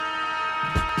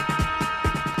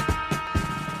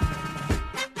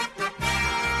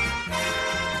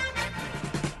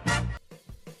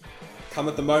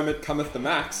Cometh the moment, cometh the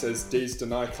max, as D's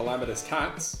deny calamitous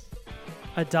cats.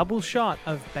 A double shot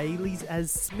of Bailey's as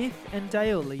Smith and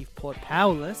Dale leave Port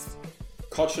powerless.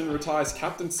 Cochin retires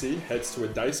captaincy, heads to a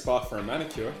day spa for a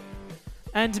manicure.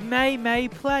 And May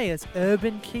play as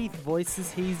Urban Keith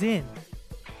voices he's in.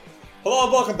 Hello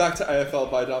and welcome back to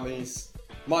AFL by Dummies.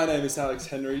 My name is Alex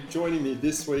Henry. Joining me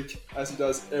this week, as he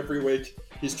does every week,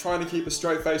 he's trying to keep a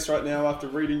straight face right now after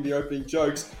reading the opening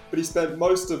jokes, but he spent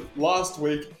most of last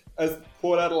week as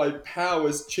Port Adelaide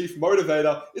Power's chief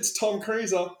motivator. It's Tom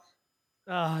Creaser.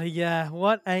 Oh, yeah.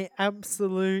 What a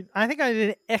absolute... I think I did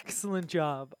an excellent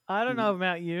job. I don't know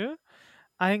about you.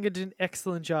 I think I did an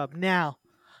excellent job. Now,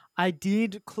 I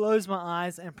did close my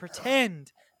eyes and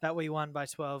pretend that we won by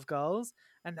 12 goals,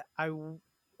 and I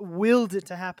willed it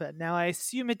to happen. Now, I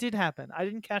assume it did happen. I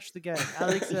didn't catch the game.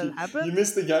 Alex, did it happen? You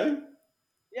missed the game?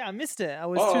 Yeah, I missed it. I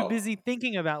was too busy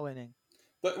thinking about winning.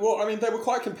 Well, I mean, they were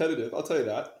quite competitive, I'll tell you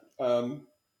that.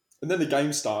 And then the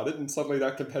game started, and suddenly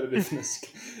that competitiveness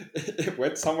it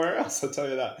went somewhere else. I'll tell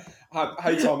you that.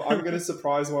 Hey Tom, I'm going to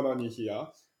surprise one on you here.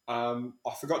 I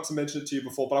forgot to mention it to you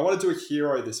before, but I want to do a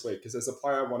hero this week because there's a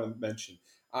player I want to mention.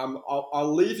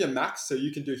 I'll leave you Max, so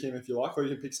you can do him if you like, or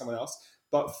you can pick someone else.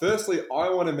 But firstly, I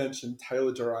want to mention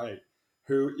Taylor Duray,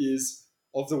 who is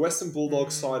of the Western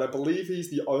Bulldogs side. I believe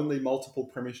he's the only multiple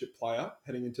premiership player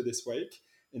heading into this week.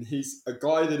 And he's a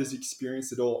guy that has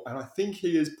experienced it all. And I think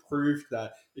he has proved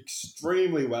that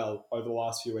extremely well over the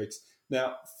last few weeks.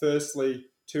 Now, firstly,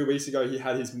 2 weeks ago, he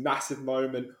had his massive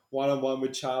moment one-on-one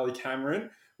with Charlie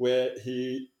Cameron, where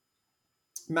he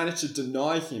managed to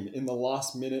deny him in the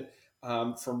last minute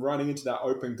from running into that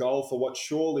open goal for what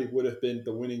surely would have been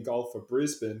the winning goal for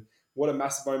Brisbane. What a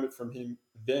massive moment from him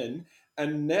then.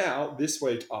 And now, this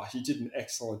week, he did an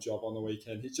excellent job on the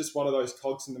weekend. He's just one of those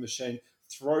cogs in the machine,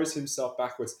 throws himself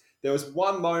backwards. There was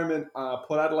one moment,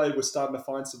 Port Adelaide was starting to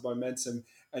find some momentum,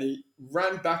 and he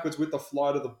ran backwards with the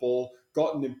flight of the ball,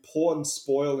 got an important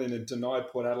spoil in and denied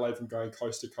Port Adelaide from going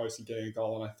coast to coast and getting a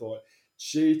goal. And I thought,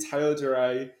 gee, Taylor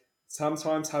Duray,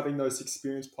 sometimes having those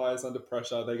experienced players under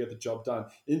pressure, they get the job done.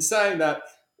 In saying that,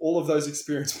 all of those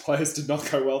experienced players did not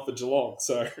go well for Geelong.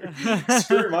 So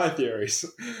screw my theories.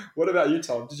 What about you,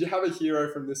 Tom? Did you have a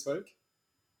hero from this week?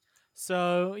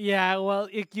 So, yeah, well,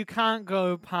 you can't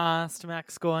go past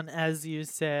Max Gawn, as you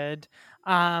said.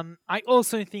 I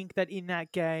also think that in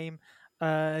that game,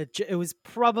 it was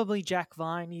probably Jack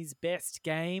Viney's best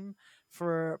game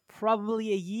for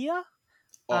probably a year.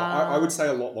 I would say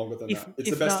a lot longer than that.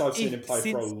 It's the best I've seen him play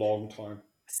for a long time.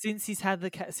 Since he's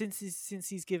had since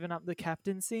he's given up the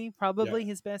captaincy, probably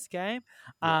his best game,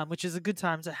 which is a good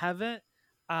time to have it.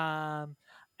 And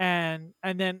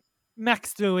then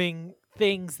Max doing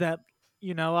things that,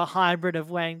 you know, a hybrid of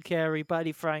Wayne Carey,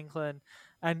 Buddy Franklin,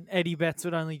 and Eddie Betts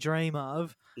would only dream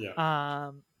of.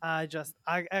 Yeah. I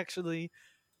actually,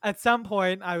 at some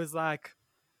point, I was like,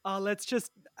 oh, let's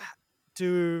just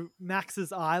do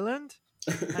Max's Island,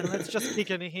 and let's just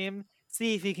pick on him,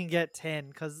 see if he can get 10,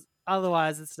 because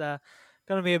otherwise it's going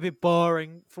to be a bit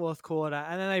boring fourth quarter.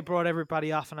 And then they brought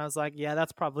everybody off, and I was like, yeah,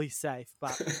 that's probably safe,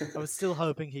 but I was still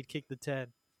hoping he'd kick the 10.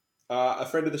 A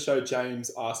friend of the show,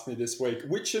 James, asked me this week,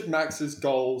 which of Max's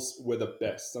goals were the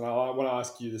best? And I want to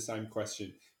ask you the same question.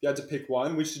 If you had to pick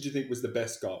one, which did you think was the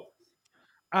best goal?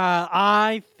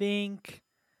 I think,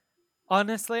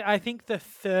 honestly, the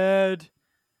third,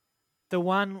 the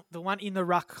one in the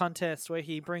ruck contest where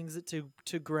he brings it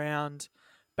to ground,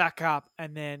 back up,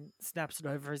 and then snaps it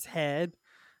over his head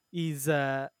is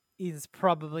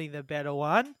probably the better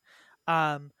one.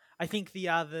 I think the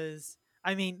others...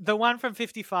 I mean, the one from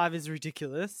 55 is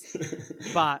ridiculous,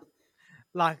 but,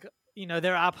 like, you know,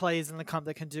 there are players in the comp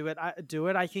that can do it.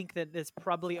 I think that there's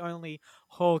probably only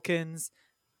Hawkins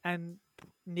and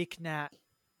Nick Nat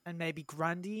and maybe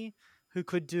Grundy who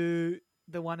could do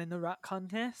the one in the ruck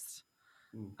contest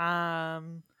right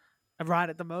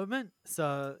at the moment.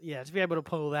 So, yeah, to be able to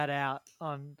pull that out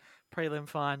on prelim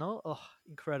final,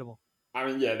 incredible. I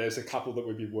mean, yeah, there's a couple that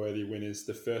would be worthy winners.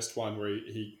 The first one where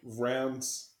he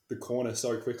rounds the corner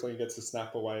so quickly and gets the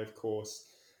snap away, of course.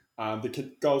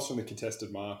 The goals from the contested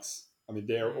marks, I mean,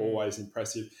 they're always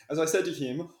impressive. As I said to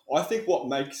him, I think what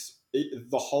makes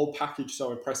the whole package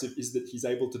so impressive is that he's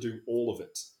able to do all of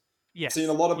it. Yes. I've seen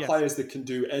a lot of players that can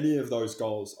do any of those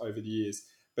goals over the years,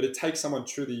 but it takes someone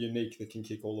truly unique that can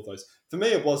kick all of those. For me,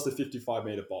 it was the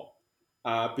 55-metre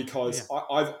bomb because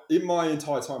I've in my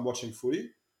entire time watching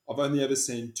footy, I've only ever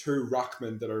seen two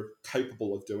ruckmen that are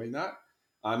capable of doing that.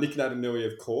 Nick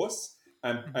Natanui, of course,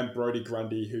 and Brodie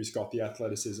Grundy, who's got the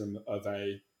athleticism of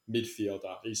a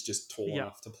midfielder. He's just tall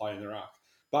enough to play in the ruck.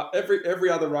 But every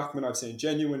other ruckman I've seen,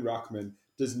 genuine ruckman,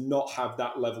 does not have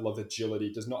that level of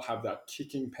agility, does not have that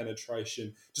kicking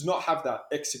penetration, does not have that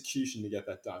execution to get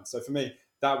that done. So for me,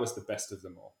 that was the best of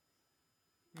them all.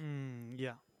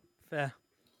 Yeah, fair.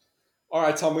 All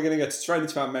right, Tom, we're going to get straight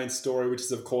into our main story, which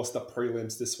is, of course, the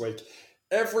prelims this week.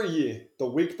 Every year, the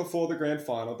week before the grand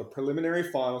final, the preliminary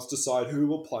finals decide who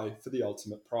will play for the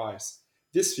ultimate prize.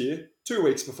 This year, 2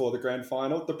 weeks before the grand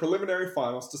final, the preliminary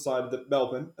finals decided that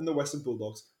Melbourne and the Western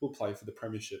Bulldogs will play for the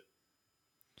premiership.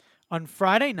 On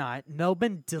Friday night,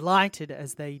 Melbourne delighted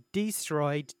as they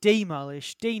destroyed,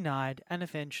 demolished, denied, and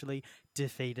eventually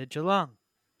defeated Geelong.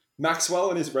 Maxwell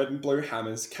and his red and blue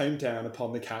hammers came down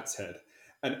upon the Cats' head.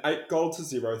 An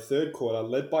 8-0 third quarter,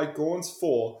 led by Gawn's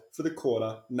 4 for the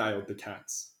quarter, nailed the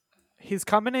Cats. His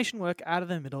combination work out of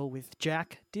the middle with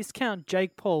Jack, discount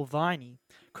Jake Paul Viney,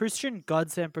 Christian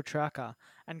Godsend Petrarca,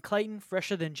 and Clayton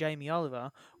fresher than Jamie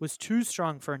Oliver was too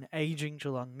strong for an ageing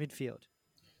Geelong midfield.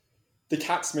 The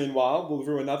Cats, meanwhile, will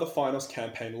rue another finals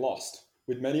campaign lost,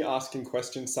 with many asking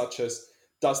questions such as,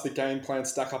 does the game plan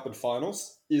stack up in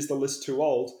finals? Is the list too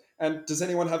old? And does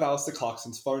anyone have Alistair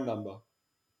Clarkson's phone number?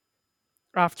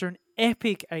 After an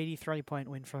epic 83-point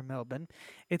win from Melbourne,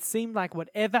 it seemed like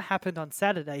whatever happened on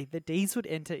Saturday, the D's would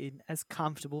enter in as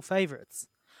comfortable favourites.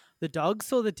 The Dogs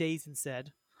saw the D's and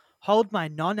said, hold my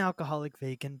non-alcoholic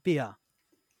vegan beer.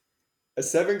 A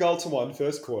 7-1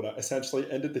 first quarter essentially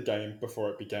ended the game before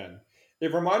it began.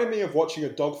 It reminded me of watching a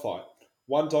dogfight.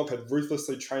 One dog had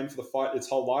ruthlessly trained for the fight its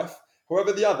whole life,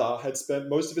 however the other had spent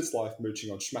most of its life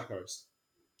mooching on schmackos.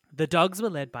 The Dogs were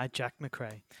led by Jack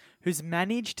Macrae, who's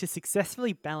managed to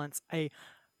successfully balance a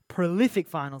prolific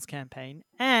finals campaign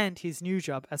and his new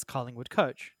job as Collingwood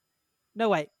coach. No,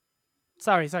 wait.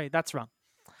 Sorry, that's wrong.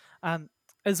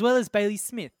 As well as Bailey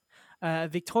Smith, a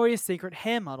Victoria's Secret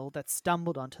hair model that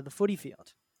stumbled onto the footy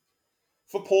field.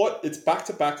 For Port, it's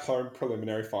back-to-back home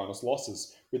preliminary finals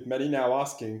losses, with many now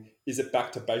asking, is it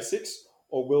back to basics,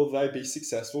 or will they be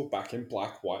successful back in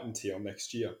black, white and teal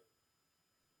next year?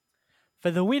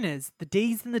 For the winners, the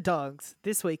D's and the Dogs,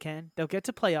 this weekend, they'll get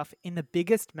to play off in the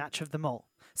biggest match of them all.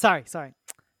 Sorry.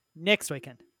 Next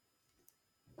weekend.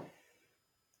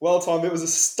 Well, Tom, it was a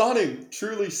stunning,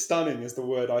 truly stunning is the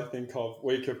word I think of,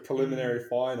 week of preliminary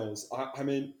finals. I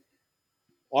mean,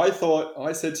 I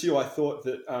said to you, I thought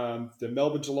that the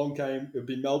Melbourne-Geelong game would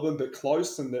be Melbourne but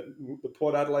close, and that the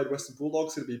Port Adelaide Western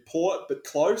Bulldogs would be Port but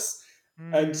close.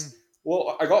 And,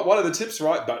 well, I got one of the tips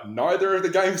right, but neither of the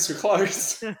games were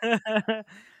close.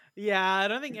 Yeah, I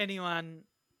don't think anyone...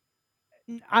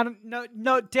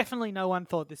 definitely no one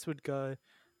thought this would go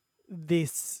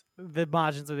the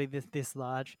margins would be this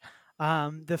large.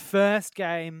 The first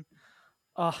game,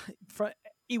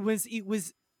 it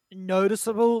was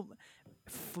noticeable.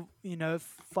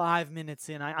 5 minutes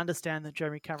in, I understand that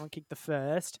Jeremy Cameron kicked the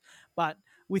first, but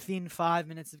within 5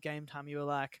 minutes of game time, you were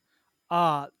like,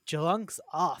 Geelong's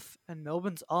off and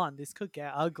Melbourne's on. This could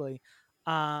get ugly.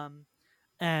 And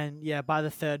yeah, by the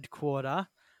third quarter,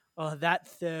 that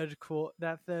third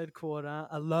quarter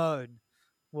alone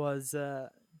was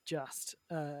just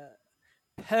a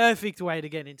perfect way to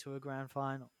get into a grand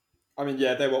final. I mean,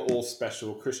 yeah, they were all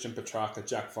special. Christian Petrarca,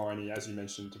 Jack Viney, as you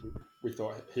mentioned, we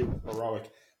thought he was heroic.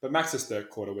 But Max's third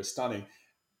quarter was stunning.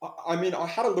 I mean, I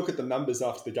had a look at the numbers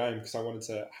after the game because I wanted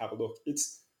to have a look.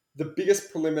 It's the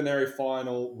biggest preliminary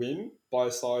final win by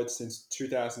a side since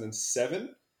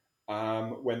 2007,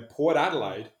 when Port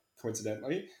Adelaide,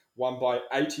 coincidentally, won by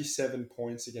 87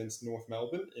 points against North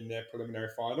Melbourne in their preliminary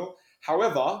final.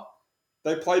 However,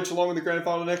 they played Geelong in the grand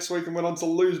final next week and went on to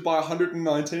lose by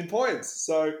 119 points.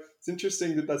 So it's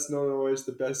interesting that that's not always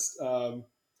the best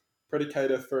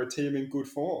predicator for a team in good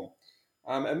form.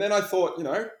 And then I thought,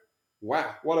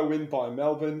 wow, what a win by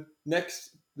Melbourne.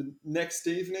 The next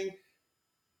evening,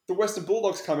 the Western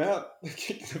Bulldogs come out, they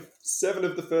kicked 7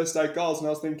 of the first 8 goals, and I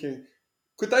was thinking,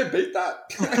 could they beat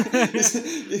that?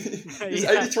 Is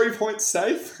 83 points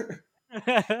safe?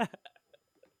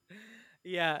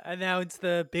 Yeah, and now it's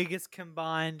the biggest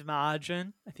combined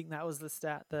margin. I think that was the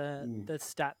stat, the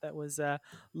stat that was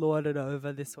lauded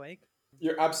over this week.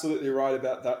 You're absolutely right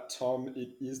about that, Tom. It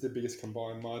is the biggest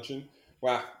combined margin.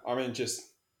 Wow, I mean,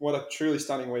 just what a truly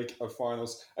stunning week of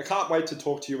finals. I can't wait to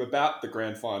talk to you about the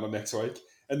grand final next week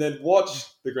and then watch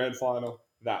the grand final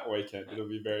that weekend. It'll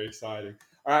be very exciting.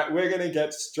 All right, we're going to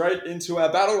get straight into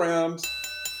our battle round.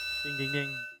 Ding, ding,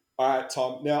 ding. All right,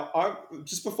 Tom. Now,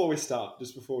 just before we start,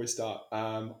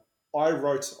 I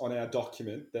wrote on our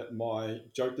document that my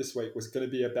joke this week was going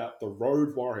to be about the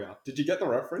Road Warrior. Did you get the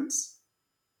reference?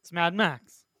 It's Mad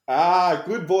Max.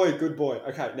 Good boy.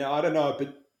 Okay, now I don't know,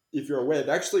 but if you're aware,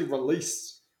 they actually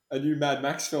released a new Mad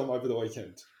Max film over the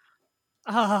weekend.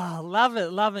 Ah, love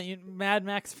it, love it. Mad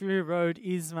Max Fury Road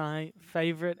is my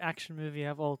favorite action movie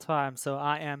of all time, so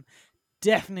I am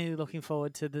definitely looking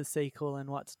forward to the sequel and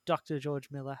what Dr. George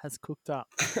Miller has cooked up.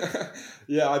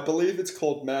 Yeah, I believe it's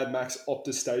called Mad Max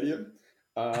Optus Stadium.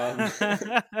 Um,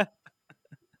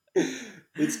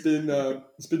 it's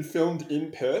been filmed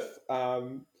in Perth.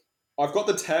 I've got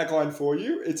the tagline for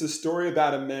you. It's a story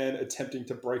about a man attempting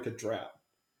to break a drought.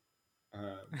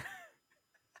 Um,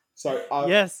 so,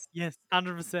 Yes, yes,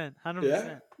 100%, yeah,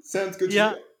 100%. sounds good to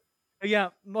Yeah, you. yeah,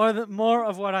 more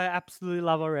of what I absolutely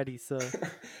love already. So All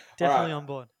right. definitely on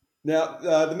board. Now,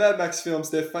 the Mad Max films,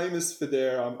 they're famous for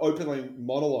their opening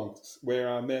monologues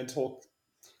where man talk.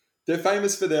 They're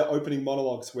famous for their opening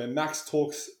monologues where Max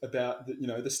talks about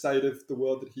the state of the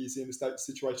world that he's in, the state of the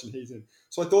situation he's in.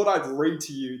 So I thought I'd read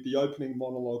to you the opening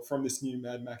monologue from this new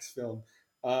Mad Max film.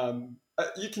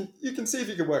 You can see if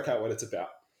you can work out what it's about.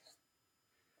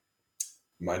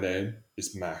 My name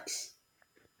is Max.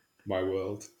 My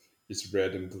world is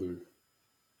red and blue.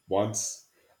 Once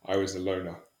I was a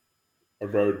loner, a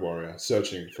road warrior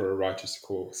searching for a righteous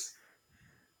cause.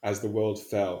 As the world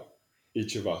fell,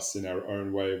 each of us in our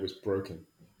own way was broken.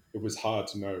 It was hard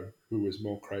to know who was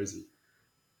more crazy,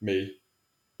 me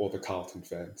or the Carlton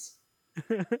fans.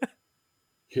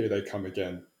 Here they come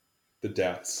again, the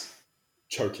doubts,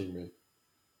 choking me,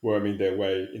 worming their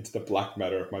way into the black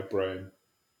matter of my brain.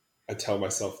 I tell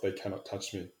myself they cannot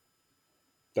touch me.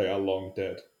 They are long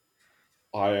dead.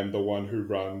 I am the one who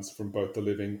runs from both the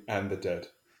living and the dead,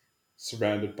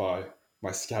 surrounded by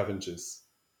my scavengers,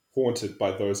 haunted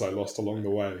by those I lost along the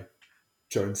way.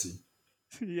 Jonesy.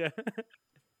 Yeah,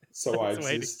 So I I was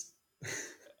waiting. exist.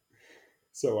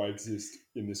 So I exist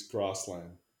in this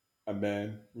grassland, a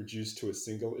man reduced to a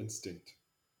single instinct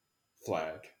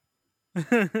flag.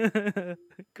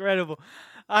 Incredible.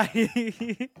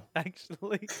 I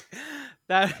actually,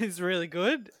 that is really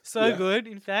good. So Yeah. good,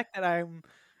 in fact, that I'm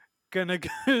gonna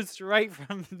go straight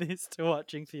from this to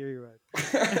watching Fury Road.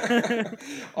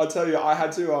 I'll tell you, I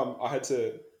had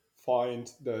to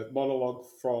find the monologue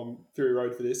from Fury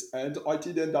Road for this, and I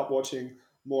did end up watching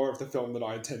more of the film than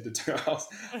I intended to. I'll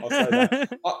say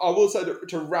that. I will say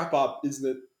to wrap up is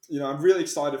that I'm really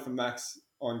excited for Max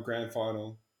on grand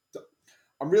final.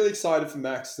 I'm really excited for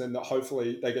Max, and that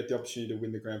hopefully they get the opportunity to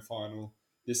win the grand final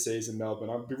this season, Melbourne.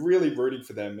 I'm really rooting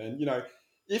for them, and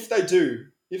if they do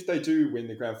win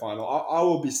the grand final, I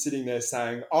will be sitting there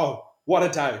saying, "Oh, what a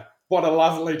day! What a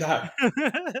lovely day!"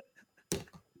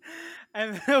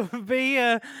 And there will be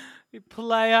a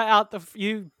player out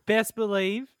you best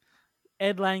believe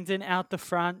Ed Langdon out the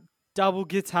front, double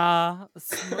guitar,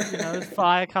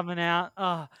 fire coming out.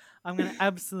 Oh, I'm gonna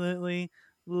absolutely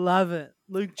love it.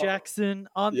 Luke Jackson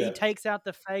he Yeah. takes out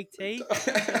the fake teeth,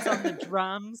 gets on the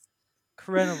drums.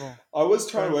 Incredible, I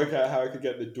was trying to work incredible. out how I could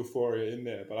get the Duforia in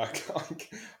there, but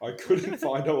I couldn't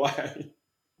find a way.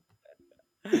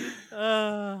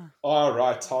 All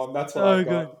right, Tom, that's what So I've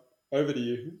good. got. Over to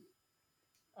you.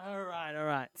 All right, all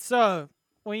right. So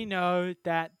we know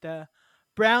that the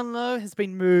Brownlow has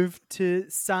been moved to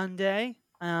Sunday,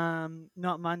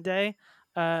 not Monday,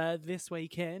 this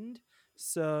weekend.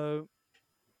 So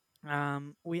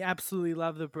we absolutely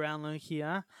love the Brownlow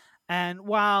here, and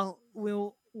while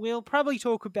we'll probably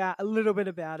talk about a little bit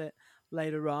about it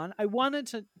later on, I wanted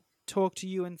to talk to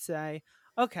you and say,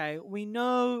 okay, we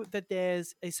know that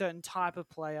there's a certain type of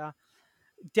player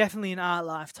definitely in our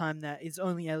lifetime that is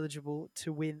only eligible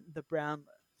to win the Brownlow.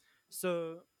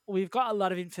 So we've got a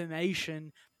lot of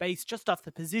information based just off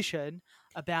the position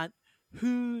about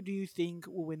who do you think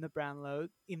will win the Brownlow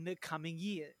in the coming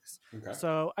years. Okay.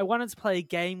 So I wanted to play a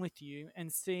game with you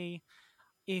and see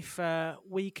if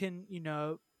we can,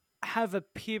 have a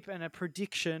pip and a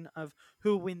prediction of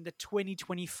who will win the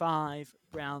 2025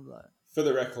 Brownlow. For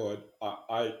the record,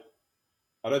 I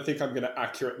don't think I'm going to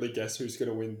accurately guess who's going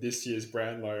to win this year's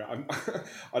Brownlow.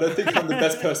 I don't think I'm the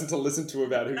best person to listen to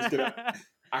about who's going to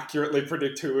accurately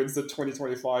predict who wins the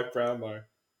 2025 Brownlow.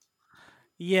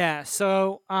 Yeah,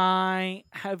 so I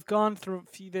have gone through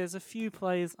there's a few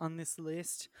players on this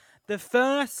list. The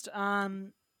first,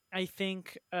 I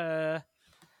think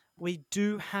we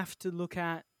do have to look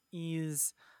at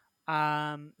is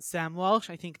Sam Walsh.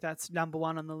 I think that's number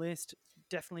one on the list.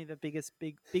 Definitely the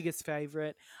biggest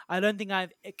favorite. I don't think I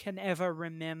can ever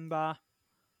remember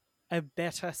a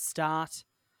better start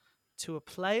to a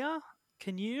player.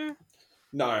 Can you?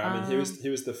 No, I mean Um, he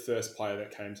was the first player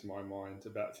that came to my mind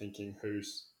about thinking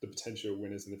who's the potential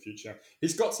winners in the future.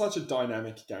 He's got such a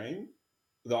dynamic game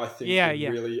that I think yeah, would yeah.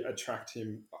 really attract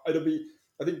him. I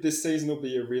think this season will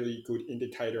be a really good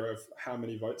indicator of how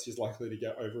many votes he's likely to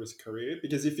get over his career.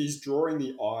 Because if he's drawing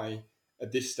the eye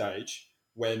at this stage,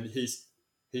 when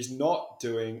He's not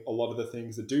doing a lot of the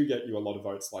things that do get you a lot of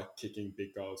votes, like kicking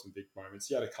big goals and big moments.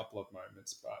 He had a couple of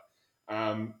moments, but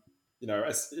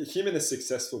as him in a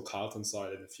successful Carlton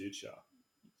side in the future,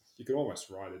 you could almost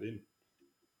write it in.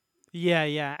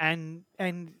 Yeah, and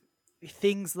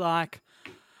things like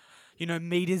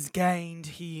meters gained.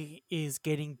 He is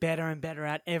getting better and better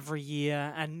at every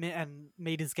year, and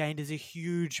meters gained is a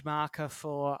huge marker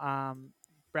for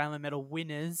Brownlow medal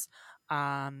winners.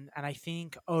 And I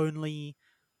think only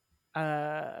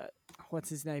what's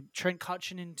his name, Trent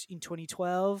Cotchin in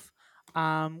 2012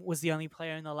 was the only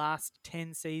player in the last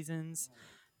 10 seasons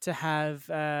to have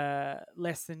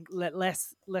less than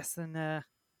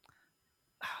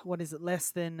what is it,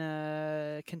 less than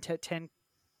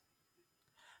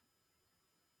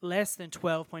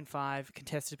 12.5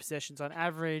 contested possessions on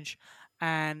average.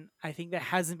 And I think there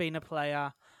hasn't been a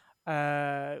player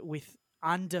with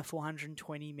under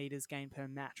 420 meters gained per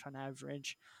match on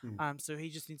average. So he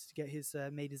just needs to get his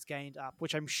meters gained up,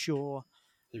 which I'm sure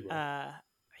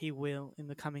he will in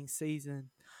the coming season.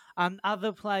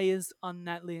 Other players on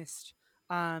that list,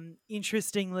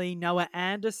 interestingly, Noah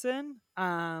Anderson.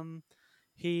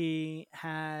 He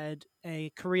had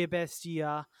a career best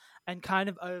year and kind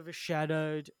of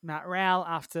overshadowed Matt Rowell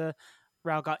after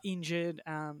Rowell got injured,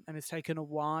 and it's taken a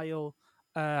while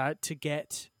to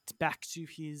get back to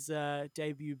his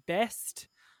debut best.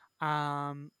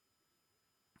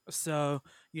 So,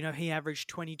 he averaged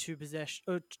 22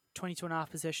 22 and a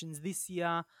half possessions this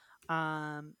year,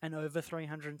 and over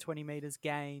 320 meters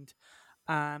gained.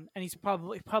 And he's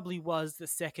probably was the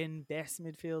second best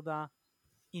midfielder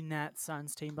in that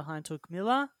Suns team behind Took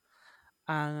Miller.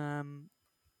 And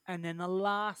then the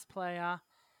last player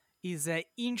is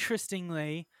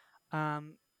interestingly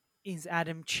is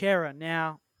Adam Chera.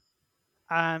 Now,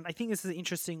 I think this is an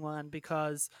interesting one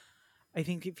because I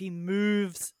think if he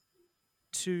moves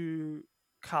to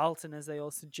Carlton, as they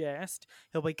all suggest,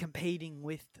 he'll be competing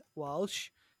with Walsh,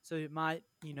 so it might,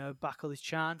 buckle his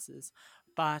chances.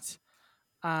 But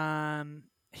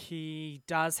he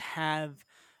does have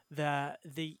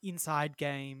the inside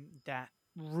game that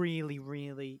really,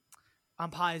 really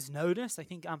umpires notice. I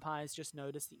think umpires just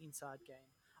notice the inside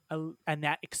game and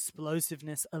that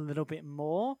explosiveness a little bit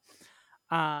more.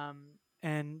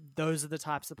 And those are the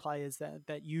types of players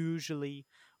that usually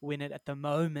win it at the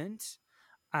moment.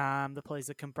 The players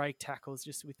that can break tackles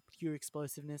just with pure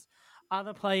explosiveness.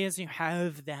 Other players who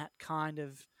have that kind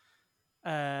of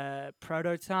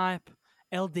prototype,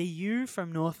 LDU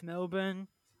from North Melbourne.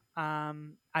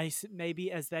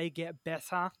 Maybe as they get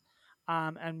better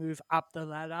and move up the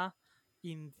ladder,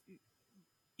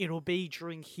 it'll be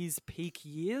during his peak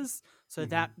years. So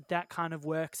that kind of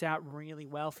works out really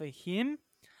well for him.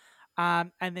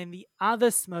 And then the other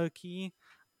Smoky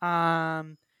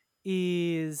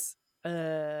is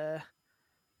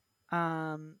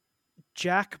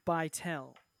Jack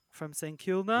Bytel from St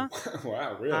Kilda.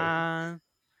 Wow, really?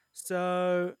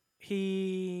 So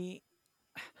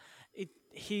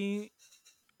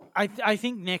I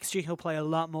think next year he'll play a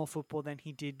lot more football than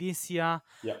he did this year.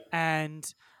 Yep.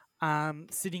 And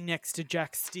sitting next to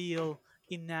Jack Steele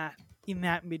in that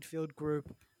midfield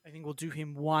group, I think will do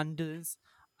him wonders.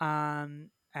 And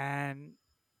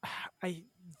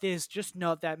there's just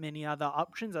not that many other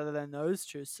options other than those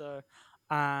two. So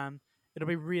it'll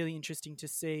be really interesting to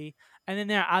see. And then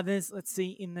there are others. Let's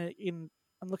see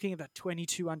I'm looking at that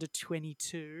 22 under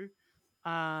 22.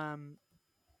 And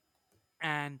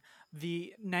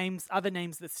the other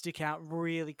names that stick out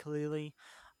really clearly.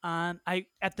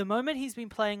 At the moment he's been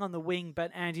playing on the wing, but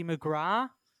Andy McGrath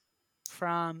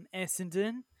from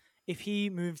Essendon, if he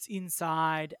moves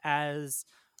inside as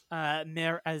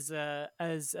Merritt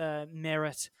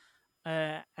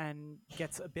and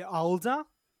gets a bit older,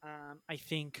 I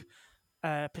think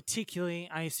particularly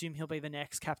I assume he'll be the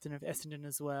next captain of Essendon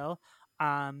as well.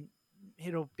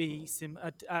 It'll be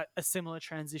a similar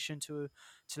transition to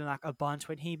like a Bont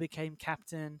when he became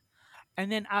captain.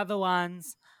 And then other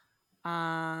ones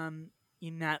in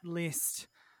that list,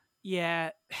 yeah,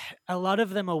 a lot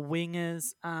of them are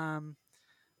wingers.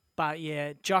 But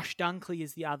yeah, Josh Dunkley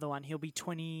is the other one. He'll be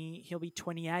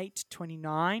 28,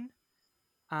 29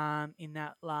 in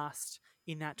that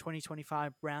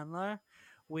 2025 Brownlow,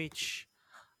 which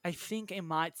I think it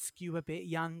might skew a bit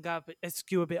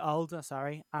older,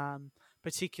 sorry.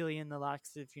 Particularly in the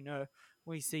likes of,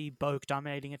 we see Boak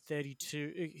dominating at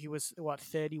 32. He was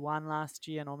 31 last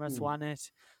year and almost won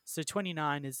it. So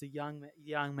 29 is a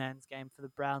young man's game for the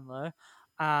Brownlow.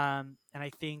 And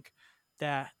I think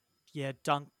that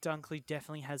Dunkley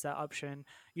definitely has that option.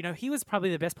 He was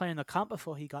probably the best player in the comp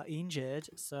before he got injured,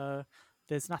 so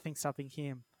there's nothing stopping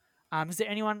him. Is there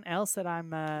anyone else that I'm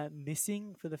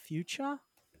missing for the future?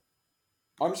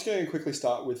 I'm just going to quickly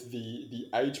start with the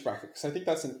age bracket because I think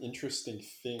that's an interesting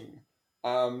thing.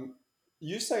 Um,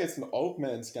 you say it's an old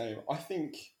man's game. I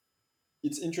think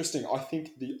it's interesting. I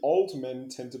think the old men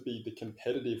tend to be the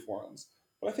competitive ones,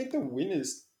 but I think the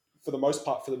winners, for the most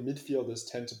part, for the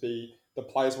midfielders, tend to be the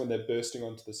players when they're bursting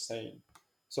onto the scene.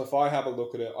 So if I have a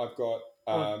look at it, I've got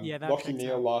Well, yeah, that Lockie checks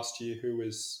Neal out. last year, who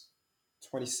was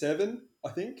 27, I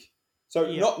think. So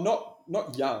Yep.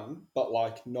 not young, but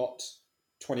like not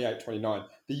 28, 29.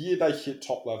 The year they hit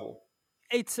top level.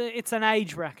 It's an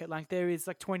age bracket. Like there is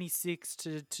like 26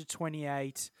 to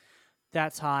 28,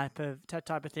 that type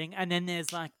of thing, and then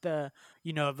there's like the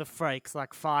freaks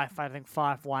like five. I think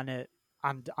five won it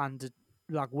under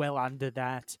like well under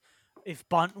that. If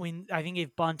Bunt win, I think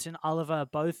if Bunt and Oliver are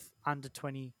both under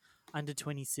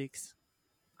 26,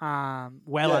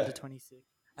 well Yeah. under 26,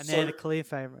 and they're So the clear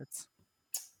favorites.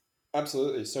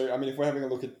 absolutely. So, I mean, if we're having a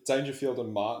look at Dangerfield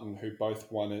and Martin, who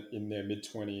both won it in their mid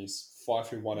 20s, Fife,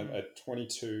 who won it Mm. at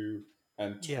 22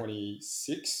 and Yeah,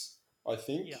 26, I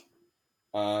think.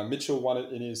 yeah, Mitchell won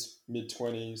it in his mid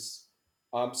 20s.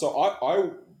 So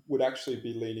I would actually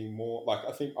be leaning more, like,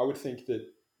 I would think that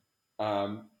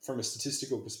from a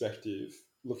statistical perspective,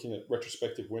 looking at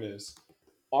retrospective winners,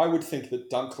 I would think that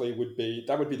Dunkley would be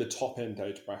the top end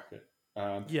age bracket.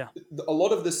 Um, yeah. a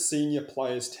lot of the senior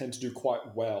players tend to do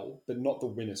quite well, but not the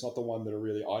winners, not the one that are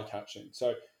really eye catching.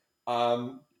 So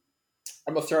um,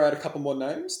 I'm gonna throw out a couple more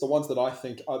names. The ones that I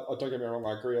think, I don't get me wrong,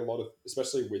 I agree a lot of,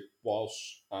 especially with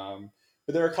Walsh.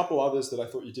 But there are a couple others that I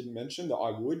thought you didn't mention that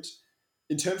I would.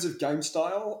 In terms of game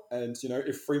style, and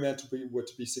if Fremantle were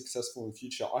to be successful in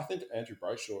future, I think Andrew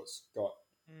Brayshaw's got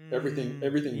everything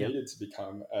Yeah, needed to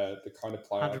become the kind of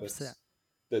player 100%.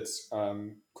 that's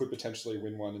could potentially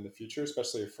win one in the future,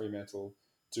 especially if Fremantle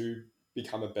do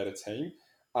become a better team.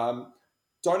 Um,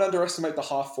 don't underestimate the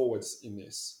half forwards in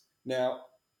this. Now,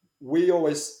 we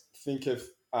always think of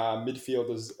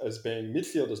midfielders as being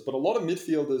midfielders, but a lot of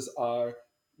midfielders are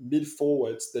mid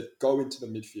forwards that go into the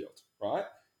midfield, right?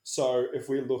 So if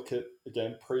we look at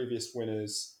again previous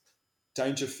winners,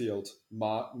 Dangerfield,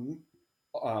 Martin,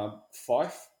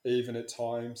 Fife, even at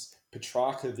times,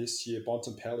 Petrarca this year,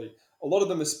 Bontempelli. A lot of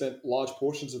them have spent large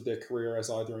portions of their career as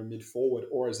either a mid forward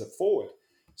or as a forward.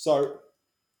 So,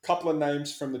 a couple of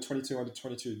names from the 22 under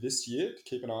 22 this year to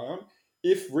keep an eye on.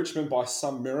 If Richmond, by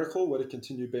some miracle, were to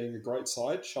continue being a great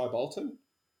side, Shai Bolton.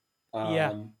 Yeah,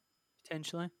 Um,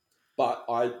 potentially. but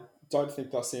I don't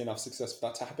think they'll see enough success for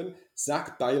that to happen.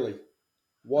 Zach Bailey,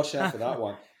 watch out for that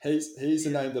one. He's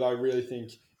a Yeah. name that I really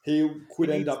think he He could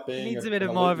end needs up he being needs a bit an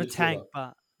of more elite of a tank, midfielder.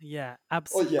 but yeah,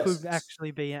 Oh could yes,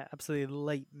 actually be an absolutely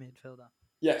elite midfielder.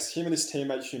 yes, him and his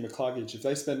teammate Hugh McCluggage, if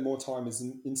they spend more time as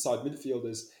inside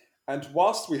midfielders, and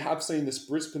whilst we have seen this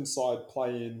Brisbane side play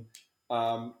in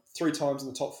three times in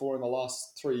the top four in the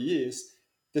last 3 years,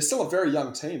 they're still a very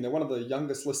young team. They're one of the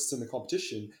youngest lists in the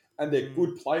competition, and their Mm.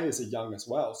 good players are young as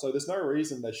well. So there's no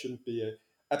reason they shouldn't be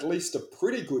at least a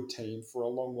pretty good team for a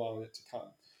long while yet to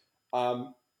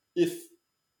come. If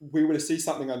we were to see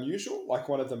something unusual, like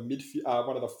one of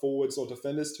the forwards or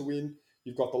defenders to win,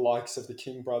 you've got the likes of the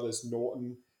King brothers,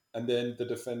 Norton, and then the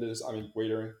defenders. I mean,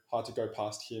 Wiedering, hard to go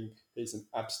past him. He's an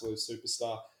absolute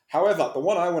superstar. However, the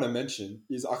one I want to mention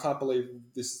is I can't believe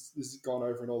this has gone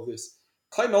over in all this.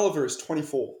 Clayton Oliver is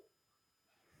 24.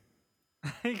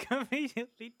 He could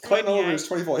be Clayton Oliver is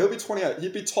 28. 24. He'll be 28.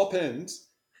 He'd be top end,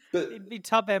 but He'd be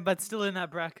top end, but still in that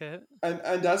bracket. and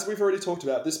as we've already talked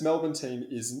about, this Melbourne team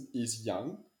is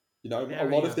young. A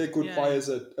Very lot of young. their good Yeah, players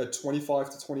are 25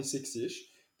 to 26 ish.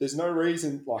 There's no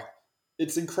reason, like,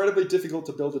 it's incredibly difficult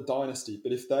to build a dynasty,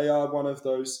 but if they are one of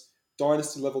those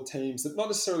dynasty level teams that not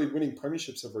necessarily winning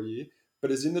premierships every year,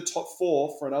 but is in the top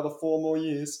four for another 4 more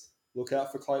years, look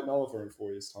out for Clayton Oliver in 4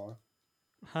 years' time.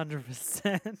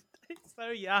 100%. He's so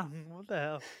young. What the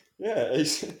hell? Yeah,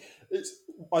 it's.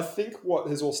 I think what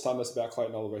has all stunned us about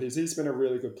Clayton Oliver is he's been a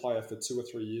really good player for 2 or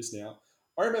 3 years now.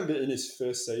 I remember in his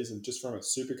first season, just from a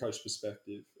super coach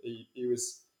perspective, he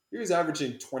was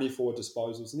averaging 24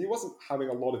 disposals, and he wasn't having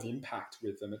a lot of impact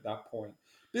with them at that point.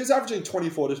 But he was averaging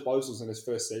 24 disposals in his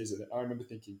first season. I remember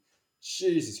thinking,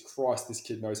 Jesus Christ, this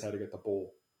kid knows how to get the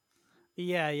ball.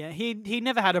 Yeah, yeah. He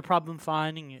never had a problem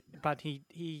finding it, but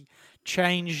he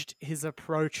changed his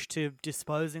approach to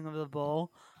disposing of the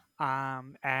ball,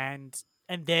 and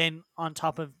then on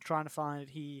top of trying to find it,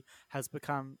 he has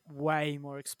become way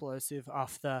more explosive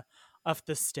off the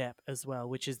step as well,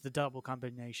 which is the double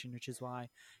combination, which is why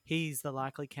he's the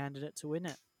likely candidate to win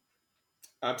it.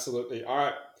 Absolutely. All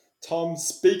right, Tom.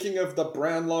 Speaking of the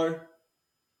Brownlow,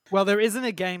 Well, there isn't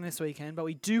a game this weekend, but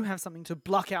we do have something to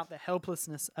block out the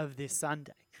helplessness of this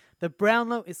Sunday. The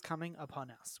Brownlow is coming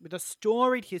upon us. With a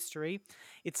storied history,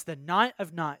 it's the night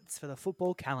of nights for the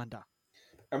football calendar.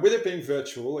 And with it being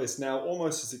virtual, it's now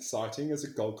almost as exciting as a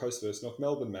Gold Coast versus North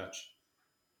Melbourne match.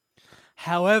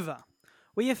 However,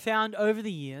 we have found over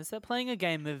the years that playing a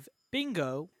game of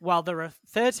bingo, while the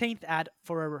 13th ad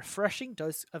for a refreshing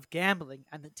dose of gambling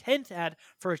and the 10th ad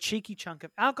for a cheeky chunk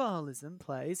of alcoholism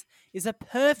plays, is a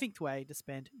perfect way to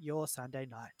spend your Sunday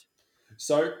night.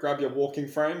 So grab your walking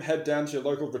frame, head down to your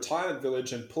local retirement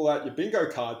village and pull out your bingo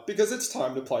card because it's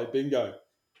time to play bingo.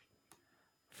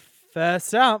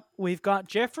 First up, we've got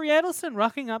Jeffrey Edelson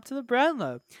rocking up to the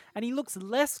Brownlow, and he looks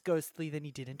less ghostly than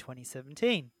he did in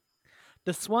 2017.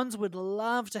 The Swans would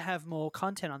love to have more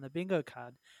content on the bingo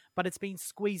card, but it's been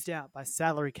squeezed out by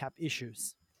salary cap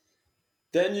issues.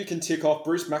 Then you can tick off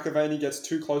Bruce McAvaney gets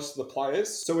too close to the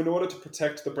players, so in order to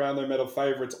protect the Brownlow medal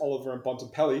favourites Oliver and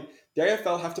Bontempelli, the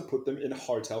AFL have to put them in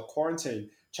hotel quarantine,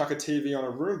 chuck a TV on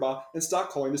a Roomba, and start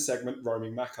calling the segment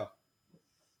Roaming Macca.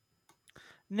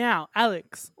 Now,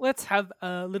 Alex, let's have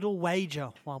a little wager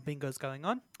while bingo's going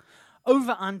on.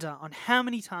 Over under on how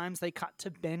many times they cut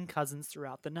to Ben Cousins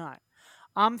throughout the night.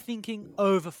 I'm thinking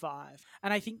over 5,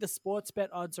 and I think the sports bet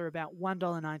odds are about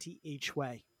 $1.90 each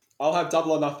way. I'll have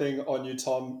double or nothing on you,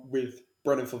 Tom, with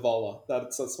Brendan Favola.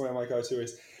 That's where my go-to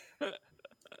is.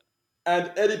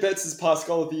 And Eddie Betts' past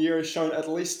goal of the year is shown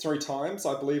at least 3 times.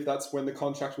 I believe that's when the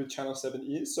contract with Channel 7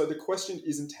 is. So the question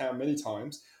isn't how many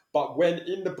times, but when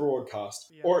in the broadcast.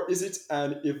 Yeah. Or is it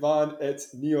an Ivan et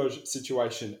Nioj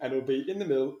situation, and it'll be in the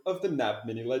middle of the NAB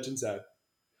Mini Legends ad.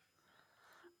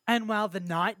 And while the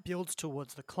night builds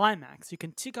towards the climax, you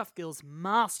can tick off Gill's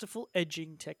masterful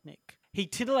edging technique. He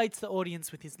titillates the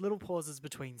audience with his little pauses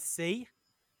between C,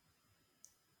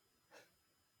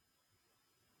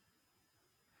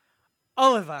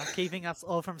 Oliver, keeping us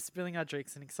all from spilling our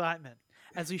drinks in excitement,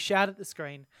 as we shout at the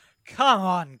screen, "Come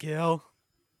on, Gill!"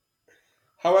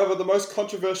 However, the most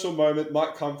controversial moment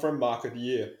might come from Mark of the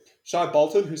Year. Shai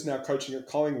Bolton, who's now coaching at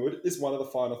Collingwood, is one of the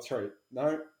final 3.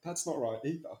 No, that's not right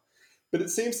either. But it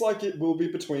seems like it will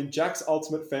be between Jack's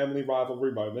ultimate family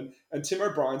rivalry moment and Tim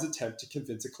O'Brien's attempt to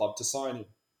convince a club to sign him.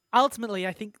 Ultimately,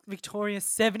 I think Victoria's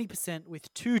 70%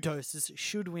 with 2 doses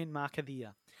should win Mark of the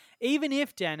Year, even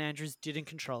if Dan Andrews didn't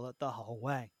control it the whole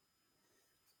way.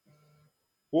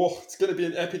 Well, it's going to be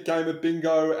an epic game of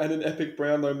bingo and an epic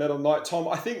Brownlow medal night. Tom,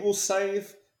 I think we'll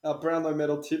save our Brownlow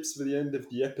medal tips for the end of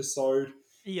the episode.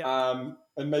 Yeah.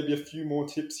 And maybe a few more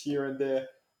tips here and there.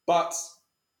 But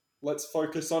let's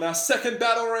focus on our second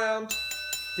battle round.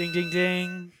 Ding, ding,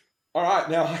 ding. All right,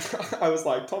 now I was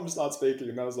like, Tom, start speaking.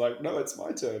 And I was like, no, it's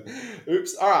my turn.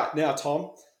 Oops. All right, now,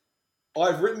 Tom,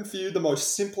 I've written for you the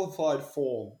most simplified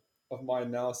form of my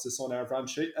analysis on our run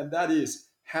sheet, and that is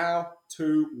how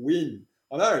to win.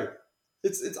 I know.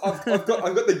 I've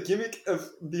got the gimmick of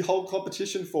the whole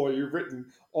competition for you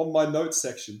written on my notes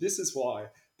section. This is why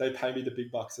they pay me the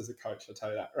big bucks as a coach, I'll tell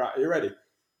you that. Right, are you ready?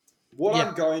 What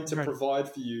I'm going to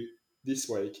provide for you this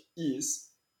week is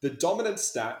the dominant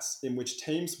stats in which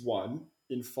teams won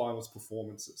in finals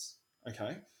performances.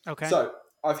 Okay? So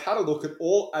I've had a look at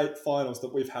all 8 finals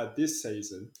that we've had this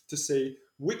season to see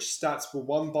which stats were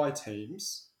won by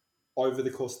teams over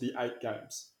the course of the 8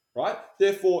 games, right?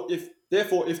 Therefore, if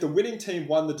the winning team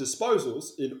won the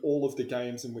disposals in all of the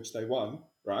games in which they won,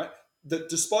 right, the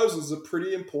disposals is a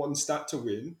pretty important stat to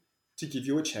win to give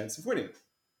you a chance of winning.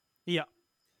 Yeah.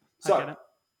 So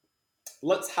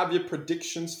let's have your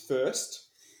predictions first.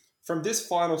 From this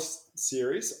final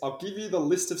series, I'll give you the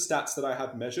list of stats that I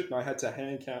have measured, and I had to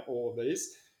hand count all of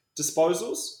these.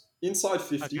 Disposals, inside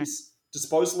 50s,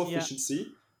 disposal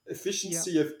efficiency,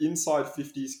 efficiency of inside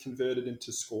 50s converted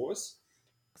into scores,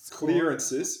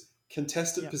 clearances,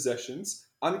 contested possessions,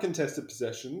 uncontested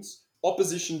possessions,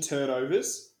 opposition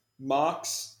turnovers,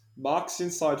 marks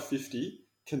inside 50,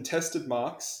 contested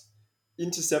marks,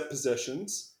 intercept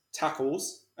possessions,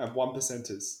 tackles, and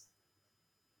 1%ers.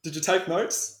 Did you take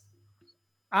notes?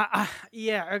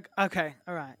 Yeah. Okay.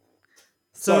 All right.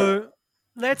 So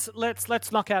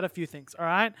let's knock out a few things. All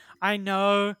right. I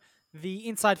know the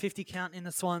inside 50 count in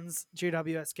the Swans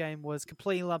GWS game was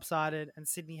completely lopsided, and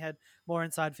Sydney had more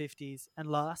inside 50s and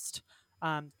lost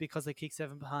because they kicked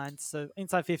 7 behind. So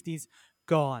inside 50s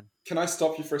gone. Can I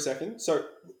stop you for a second? So,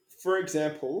 for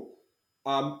example,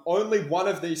 only one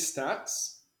of these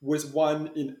stats was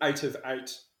won in 8 of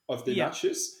 8 of the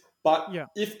matches. But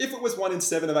if it was 1 in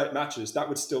 7 of 8 matches, that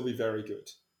would still be very good.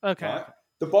 Okay. Right?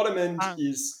 The bottom end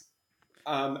is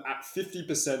at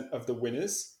 50% of the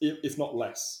winners, if not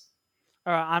less.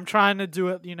 All right, I'm trying to do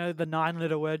it. The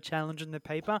 9-letter word challenge in the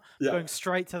paper. Yeah. Going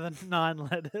straight to the 9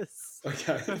 letters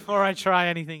Okay. before I try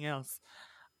anything else.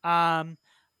 I'm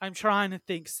trying to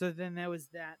think. So then there was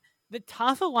that. The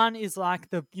tougher one is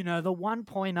like the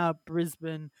 1-pointer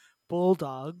Brisbane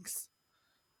Bulldogs.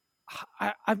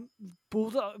 I'm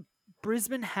Bulldog.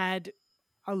 Brisbane had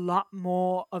a lot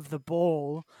more of the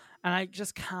ball, and I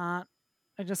just can't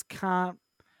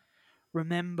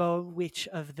remember which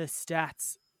of the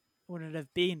stats would it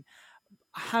have been.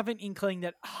 I have an inkling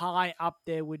that high up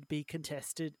there would be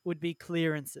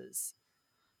clearances.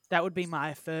 That would be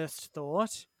my first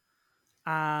thought.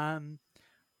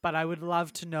 But I would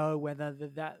love to know whether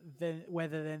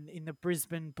whether then in the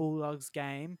Brisbane Bulldogs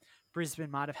game,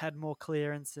 Brisbane might have had more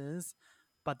clearances,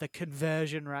 but the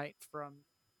conversion rate from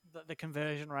the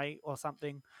conversion rate or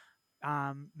something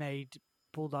made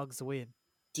Bulldogs win.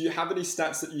 Do you have any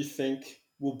stats that you think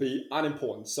will be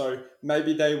unimportant? So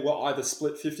maybe they were either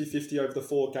split 50-50 over the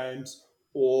 4 games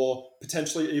or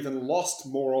potentially even lost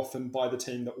more often by the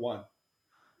team that won.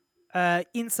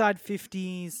 Inside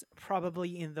 50s,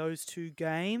 probably in those 2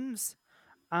 games.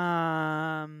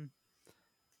 Would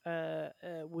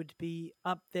be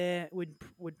up there.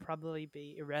 Would probably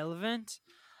be irrelevant.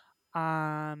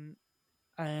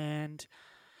 And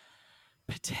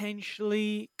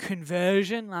potentially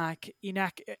conversion, like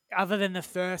other than the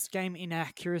first game,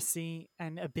 inaccuracy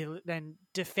and ability. Then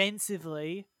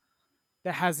defensively,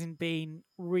 there hasn't been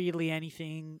really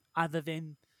anything other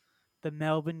than the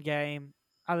Melbourne game,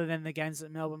 other than the games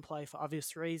that Melbourne play for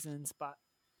obvious reasons. But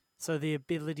so the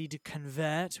ability to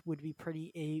convert would be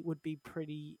pretty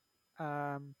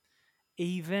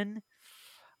even.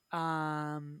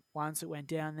 Once it went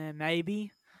down there,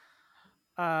 maybe.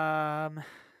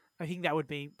 I think that would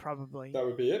be probably. That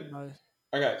would be it. Most,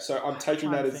 Okay, so I'm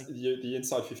taking that as think. the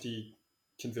inside 50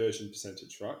 conversion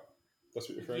percentage, right? That's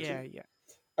what you're referring to? Yeah.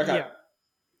 Okay. Yeah.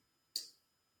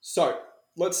 So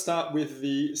let's start with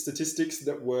the statistics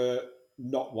that were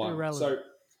not won. Irrelevant. So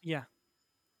Yeah.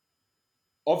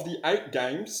 of the 8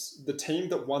 games, the team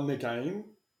that won the game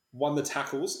won the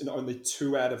tackles in only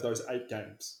 2 out of those 8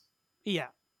 games. Yeah.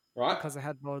 Right? Because they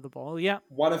had more of the ball. Yeah.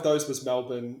 One of those was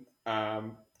Melbourne,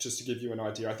 just to give you an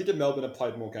idea. I think if Melbourne had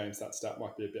played more games, that stat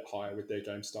might be a bit higher with their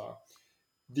game style.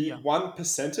 The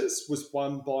 1%ers was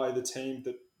won by the team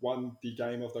that won the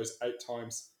game of those 8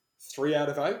 times 3 out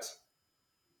of 8.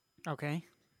 Okay.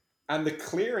 And the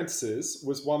clearances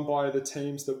was won by the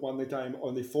teams that won the game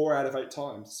only 4 out of 8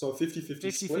 times. So a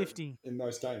 50-50 split in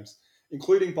those games,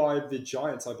 including by the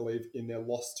Giants, I believe, in their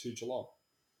loss to Geelong.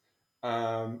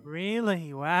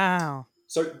 Really? Wow.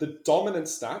 So the dominant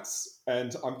stats,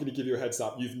 and I'm going to give you a heads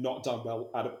up, you've not done well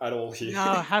at all here. No,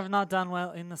 I have not done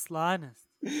well in the slightest.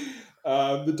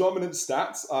 The dominant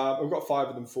stats, I've got 5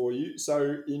 of them for you.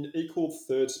 So in equal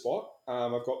third spot,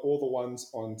 I've got all the ones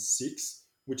on 6,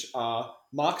 which are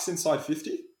marks inside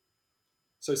 50.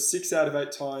 So 6 out of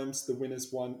 8 times the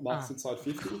winners won marks inside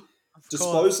 50.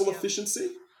 Disposal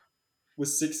efficiency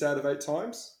was 6 out of 8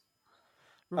 times.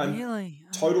 Really?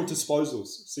 And total disposals,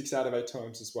 6 out of 8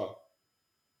 times as well.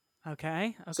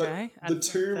 Okay. So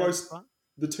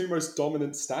the two most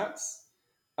dominant stats,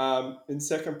 in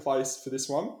second place for this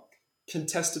one,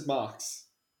 contested marks,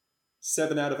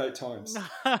 7 out of 8 times.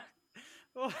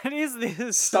 What is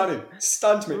this? Stunned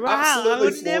me. Wow, Absolutely I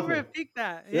would floored never me. have picked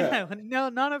that. Yeah, no,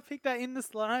 none have picked that in the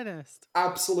slightest.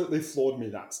 Absolutely floored me,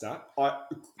 that stat. I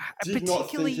did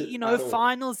not think it at all.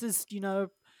 Finals is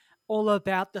all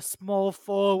about the small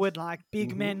forward, like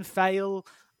big men fail.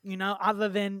 Other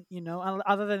than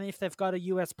if they've got a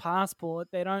US passport,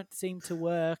 they don't seem to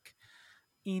work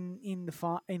in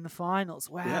the finals.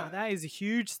 Wow, that is a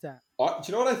huge stat. Do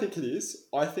you know what I think it is?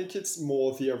 I think it's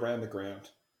more the around the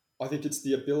ground. I think it's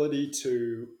the ability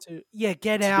to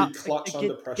get out, be clutch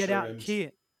under pressure, get out,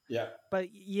 kit. Yeah, but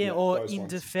or in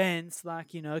defense, like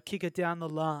kick it down the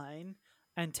line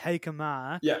and take a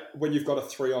mark. Yeah, when you've got a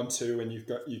 3-on-2 and you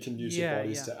can use your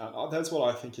bodies to out. That's what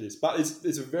I think it is. But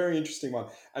it's a very interesting one.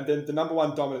 And then the number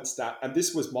one dominant stat, and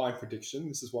this was my prediction.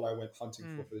 This is what I went hunting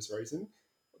for this reason.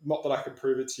 Not that I can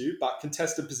prove it to you, but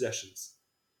contested possessions.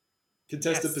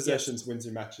 Contested possessions wins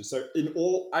you matches. So in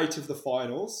all 8 of the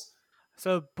finals.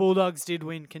 So Bulldogs did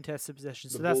win contested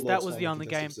possessions. So that was the only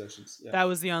game. Yeah. That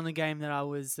was the only game that I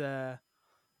was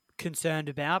concerned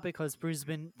about because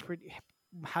Brisbane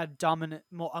had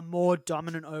a more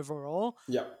dominant overall.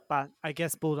 Yeah. But I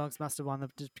guess Bulldogs must have won the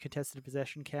contested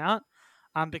possession count.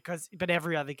 But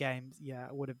every other game,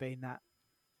 it would have been that.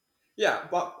 Yeah,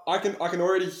 but I can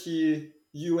already hear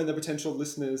you and the potential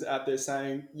listeners out there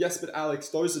saying, yes, but Alex,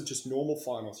 those are just normal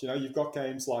finals. You've got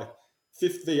games like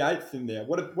 5th v 8th in there.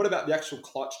 What about the actual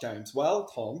clutch games? Well,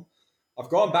 Tom, I've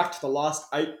gone back to the last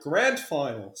 8 grand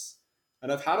finals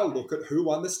and I've had a look at who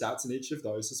won the stats in each of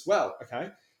those as well. Okay.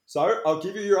 So I'll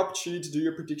give you your opportunity to do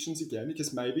your predictions again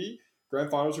because maybe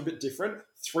grand finals are a bit different.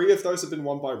 3 of those have been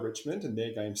won by Richmond and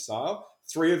their game style.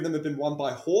 3 of them have been won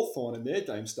by Hawthorn and their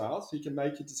game style. So you can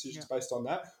make your decisions based on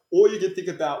that. Or you can think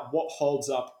about what holds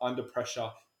up under pressure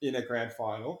in a grand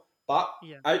final. But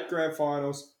 8 grand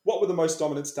finals, what were the most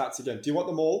dominant stats again? Do you want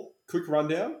them all? Quick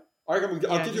rundown? I'll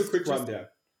give you a quick rundown.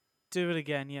 Do it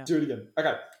again, yeah. Do it again.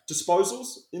 Okay.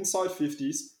 Disposals, inside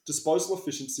 50s, disposal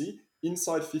efficiency,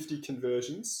 inside 50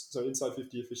 conversions, so inside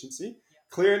 50 efficiency,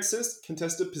 clearances,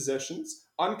 contested possessions,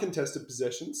 uncontested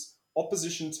possessions,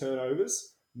 opposition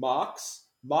turnovers, marks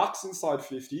inside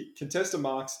 50, contested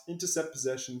marks, intercept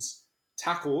possessions,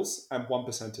 tackles, and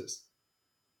 1%ers.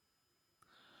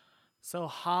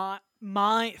 So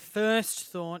my first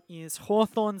thought is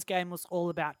Hawthorn's game was all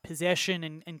about possession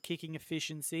and kicking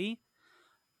efficiency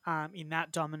in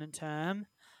that dominant term.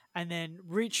 And then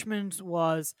Richmond's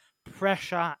was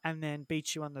pressure and then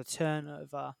beat you on the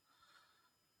turnover.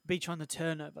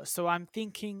 So I'm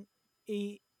thinking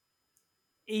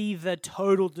either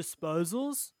total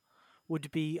disposals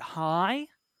would be high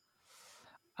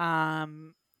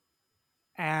and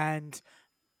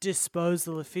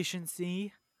disposal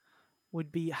efficiency would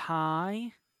be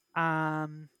high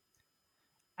and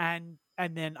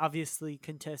then obviously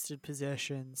contested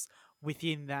possessions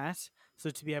within that, so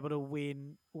to be able to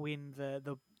win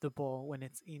the ball when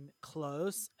it's in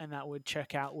close, and that would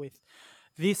check out with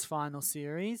this final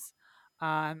series.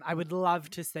 I would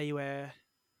love to see where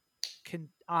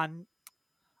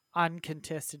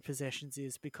uncontested possessions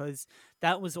is, because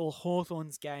that was all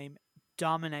Hawthorn's game,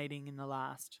 dominating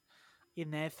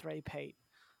in their three-peat.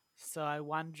 So I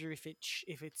wonder if it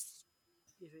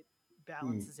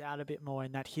balances out a bit more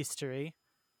in that history,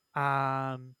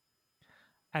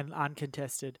 and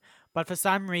uncontested. But for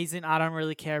some reason, I don't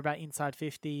really care about inside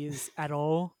 50s at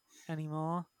all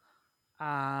anymore.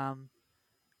 And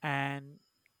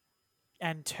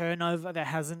turnover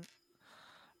hasn't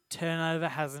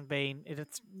been.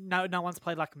 It's no one's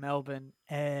played like Melbourne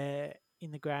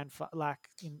in the grand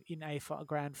in a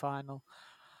grand final.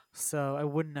 So I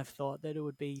wouldn't have thought that it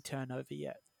would be turnover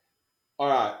yet. All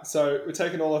right, so we're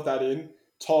taking all of that in.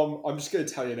 Tom, I'm just going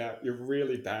to tell you now, you're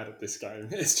really bad at this game.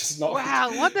 It's just not.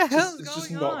 Wow, what the hell is going on? It's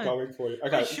just not going for you. Okay.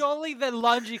 But surely the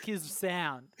logic is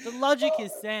sound. The logic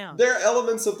is sound. There are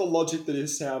elements of the logic that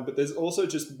is sound, but there's also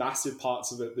just massive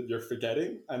parts of it that you're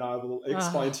forgetting, and I will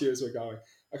explain to you as we're going.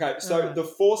 Okay, so there were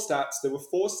 4 stats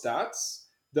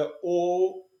that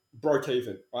all broke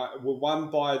even, right? Were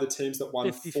won by the teams that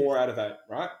won 50, 4 out of 8,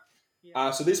 right? Yeah.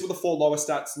 So these were the 4 lower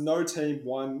stats. No team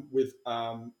won with...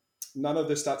 none of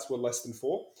the stats were less than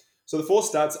 4. So the 4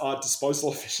 stats are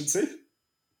disposal efficiency.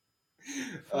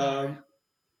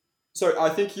 So I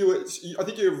think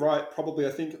you're right. Probably,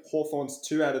 I think Hawthorn's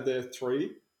 2 out of their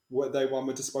 3 they won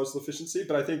with disposal efficiency,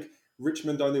 but I think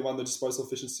Richmond only won the disposal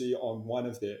efficiency on 1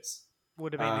 of theirs.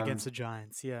 Would have been against the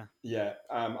Giants, yeah. Yeah,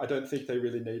 I don't think they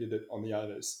really needed it on the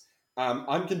others.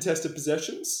 Uncontested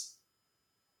possessions.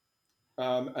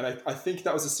 And I think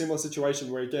that was a similar situation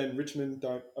where, again, Richmond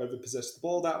don't overpossess the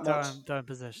ball that much. Don't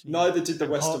possess. Neither did the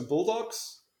Western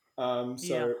Bulldogs.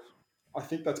 So I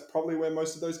think that's probably where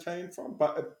most of those came from.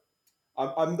 But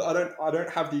I don't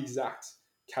have the exact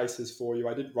cases for you.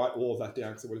 I did write all of that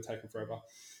down because it would have taken forever.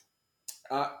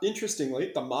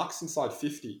 Interestingly, the marks inside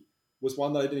 50 was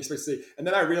one that I didn't expect to see. And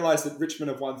then I realised that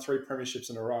Richmond have won 3 premierships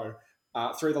in a row,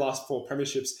 3 of the last 4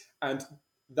 premierships, and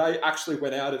they actually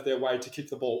went out of their way to kick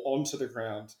the ball onto the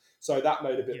ground. So that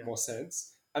made a bit more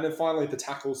sense. And then finally, the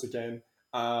tackles again.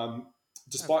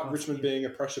 Despite Richmond being a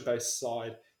pressure-based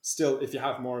side, still, if you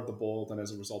have more of the ball, then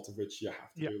as a result of which you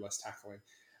have to do less tackling.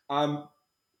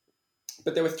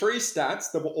 But there were 3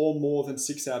 stats that were all more than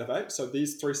 6 out of 8. So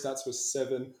these 3 stats were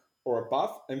 7 or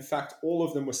above. In fact, all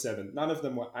of them were 7. None of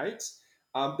them were 8.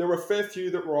 There were a fair few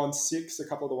that were on 6. A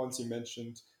couple of the ones you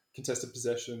mentioned. Contested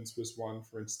possessions was 1,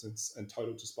 for instance, and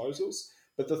total disposals.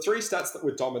 But the 3 stats that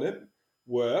were dominant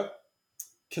were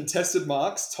contested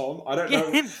marks. Tom, I don't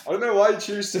know why you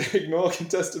choose to ignore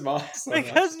contested marks.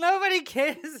 Because nobody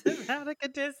cares about a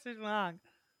contested mark.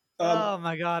 Oh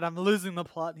my god, I'm losing the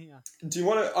plot here. Do you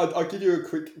want to? I'll give you a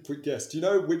quick guess. Do you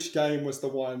know which game was the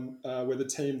one where the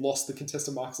team lost the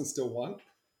contested marks and still won?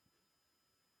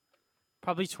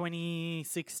 Probably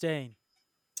 2016.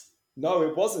 No,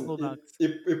 it wasn't.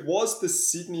 It was the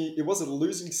Sydney. It was a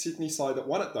losing Sydney side that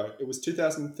won it, though. It was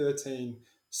 2013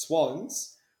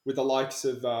 Swans with the likes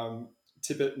of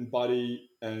Tippett and Buddy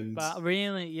But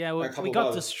really, yeah, and we, a couple we of got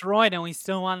others. destroyed and we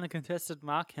still won the contested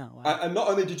mark count. Wow. And not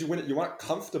only did you win it, you won it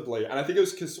comfortably. And I think it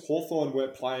was because Hawthorn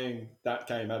weren't playing that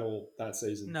game at all that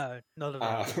season. No, not at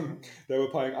all. They were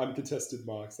playing uncontested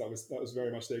marks. That was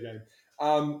very much their game.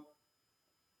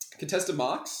 Contested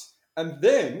marks. And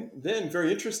then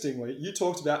very interestingly, you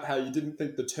talked about how you didn't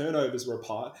think the turnovers were a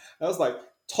part. And I was like,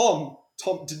 Tom,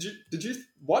 did you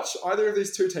watch either of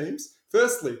these two teams?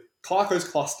 Firstly, Clarko's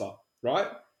cluster, right?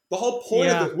 The whole point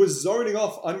of it was zoning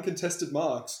off uncontested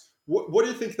marks. What do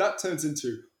you think that turns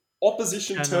into?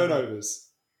 Opposition turnovers.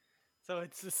 So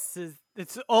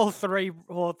it's all three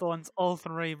Hawthorns, all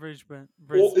three Brisbane.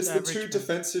 It's the two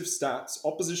defensive stats,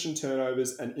 opposition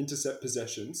turnovers and intercept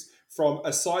possessions, from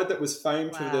a side that was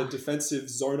famed for their defensive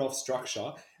zone-off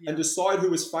structure and a side who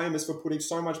was famous for putting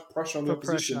so much pressure on the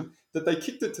opposition that they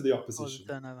kicked it to the opposition.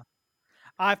 Turnover.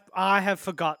 I have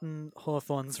forgotten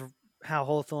how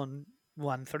Hawthorn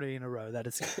won 3 in a row. That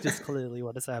is just clearly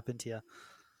what has happened here.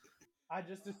 I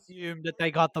just assumed that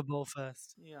they got the ball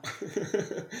first. Yeah.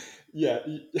 Yeah.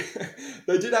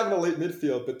 They did have an elite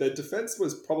midfield, but their defense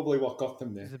was probably what got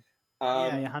them there.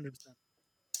 100%.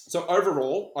 So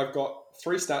overall, I've got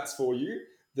 3 stats for you.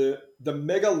 The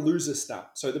mega loser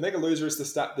stat. So the mega loser is the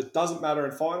stat that doesn't matter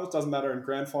in finals, doesn't matter in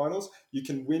grand finals. You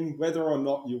can win whether or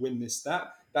not you win this stat.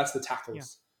 That's the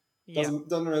tackles. Yeah.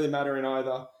 Doesn't really matter in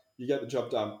either. You get the job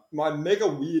done. My mega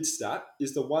weird stat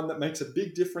is the one that makes a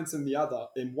big difference in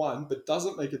one, but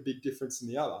doesn't make a big difference in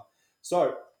the other.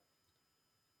 So,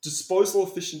 disposal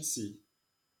efficiency.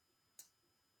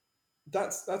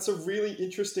 That's a really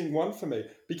interesting one for me,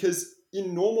 because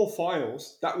in normal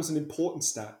finals, that was an important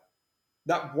stat.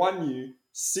 That won you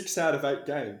 6 out of 8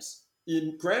 games.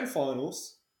 In grand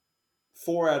finals,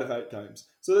 4 out of 8 games.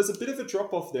 So there's a bit of a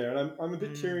drop off there, and I'm a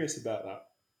bit curious about that.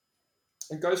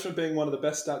 It goes from being one of the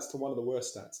best stats to one of the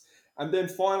worst stats. And then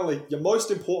finally, your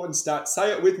most important stat,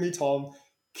 say it with me, Tom,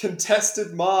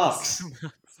 contested marks.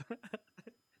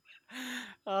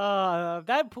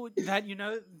 That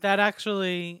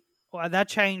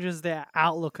changes the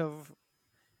outlook of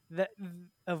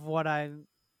what I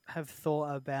have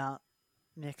thought about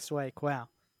next week. Wow.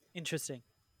 Interesting.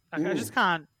 I just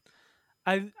can't.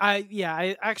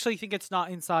 I actually think it's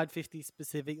not inside 50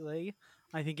 specifically.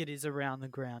 I think it is around the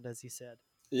ground, as you said.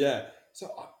 Yeah. So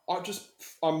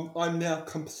I'm now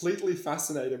completely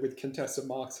fascinated with contested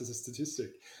marks as a statistic.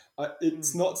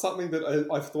 It's not something that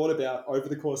I've thought about over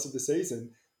the course of the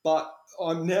season, but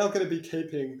I'm now going to be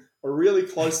keeping a really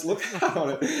close look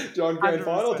on it on grand 100%.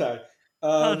 Final day.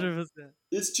 100%.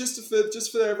 It's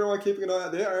just for everyone keeping an eye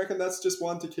out there. I reckon that's just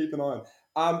one to keep an eye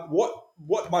on.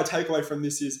 What my takeaway from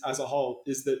this is as a whole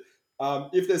is that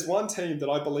if there's one team that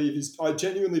I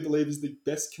genuinely believe is the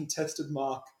best contested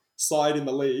mark side in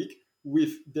the league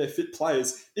with their fit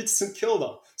players, it's St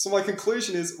Kilda. So my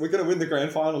conclusion is we're going to win the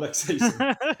grand final next season.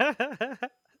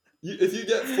 If you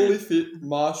get fully fit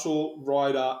Marshall,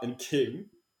 Ryder, and King,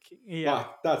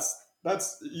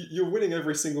 that's you're winning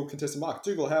every single contested mark.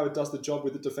 Dougal Howard does the job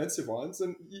with the defensive ones,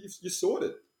 and you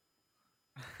sorted.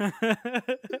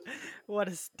 What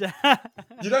a stat!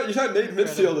 You don't need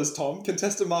midfielders, Tom.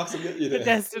 Contested marks will get you there.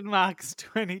 Contested marks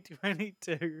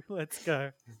 2022. Let's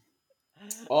go.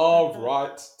 All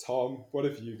right, Tom. What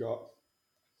have you got?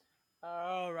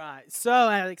 All right. So,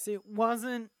 Alex, it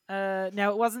wasn't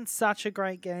such a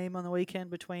great game on the weekend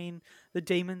between the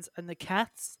Demons and the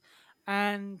Cats,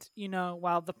 and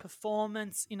while the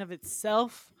performance in of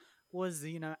itself was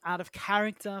out of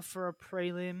character for a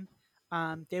prelim.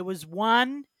 There was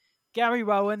one, Gary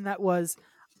Rowan, that was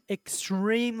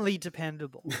extremely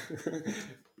dependable.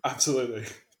 Absolutely.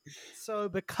 So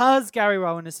because Gary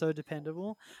Rowan is so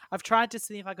dependable, I've tried to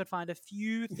see if I could find a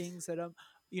few things that are,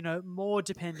 more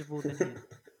dependable than him.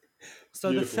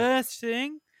 So Beautiful. The first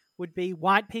thing would be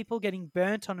white people getting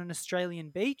burnt on an Australian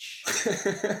beach.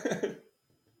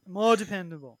 More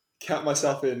dependable. Count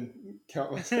myself in.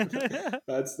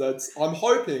 That's.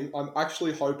 I'm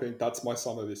actually hoping that's my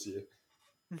summer this year.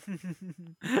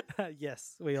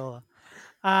 Yes, we all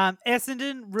are.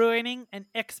 Essendon ruining an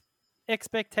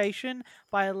expectation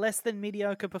by a less than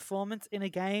mediocre performance in a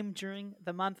game during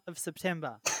the month of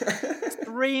September.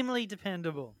 Extremely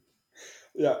dependable.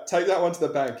 Yeah, take that one to the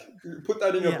bank. Put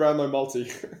that in your Brownlow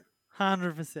multi.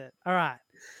 100%. All right.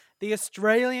 The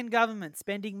Australian government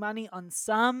spending money on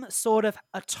some sort of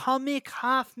atomic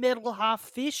half metal, half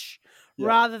fish,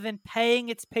 rather than paying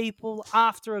its people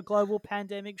after a global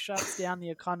pandemic shuts down the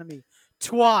economy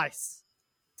twice.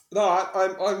 No,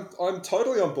 I'm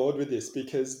totally on board with this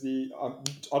because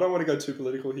I don't want to go too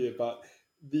political here, but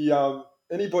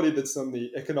anybody that's on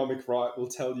the economic right will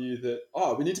tell you that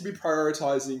we need to be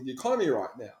prioritizing the economy right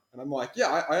now. And I'm like,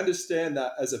 yeah, I understand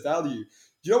that as a value.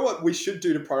 You know what we should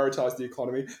do to prioritize the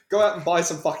economy? Go out and buy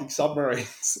some fucking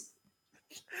submarines.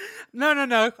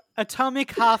 No.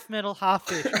 Atomic half metal, half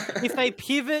fish. If they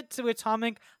pivot to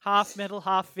atomic half metal,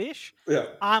 half fish, Yeah.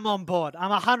 I'm on board.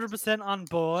 I'm 100% on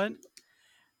board.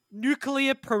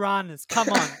 Nuclear piranhas. Come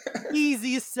on.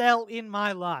 Easiest sell in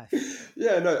my life.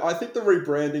 Yeah, no, I think the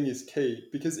rebranding is key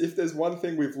because if there's one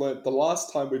thing we've learned, the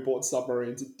last time we bought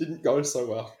submarines, it didn't go so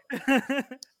well.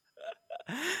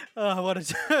 Oh, what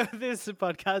a this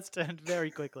podcast turned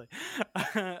very quickly.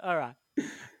 All right.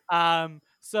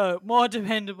 So more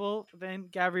dependable than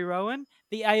Gary Rowan,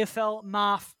 the AFL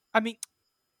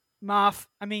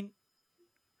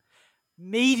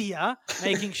media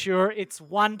making sure it's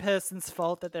one person's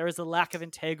fault that there is a lack of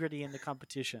integrity in the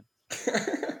competition.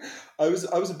 I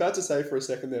was about to say for a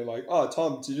second there, like, oh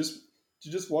Tom, do you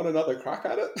just want another crack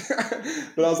at it?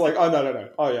 But I was like, oh no.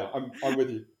 Oh yeah, I'm with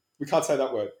you. We can't say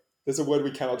that word. There's a word we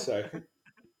cannot say.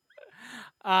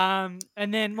 And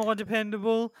then more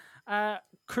dependable,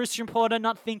 Christian Porter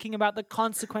not thinking about the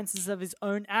consequences of his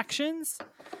own actions,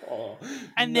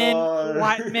 and then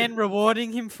white men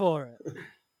rewarding him for it.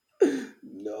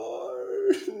 No.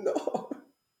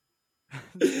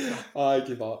 I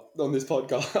give up on this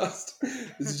podcast.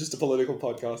 This is just a political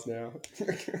podcast now.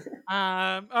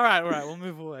 All right. We'll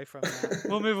move away from that.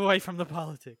 We'll move away from the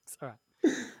politics. All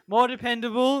right. More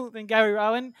dependable than Gary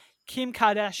Rowan, Kim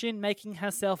Kardashian making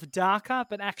herself darker,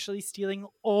 but actually stealing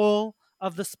all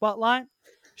of the spotlight.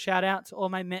 Shout out to all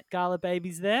my Met Gala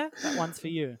babies there. That one's for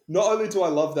you. Not only do I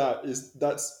love that,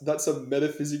 that's a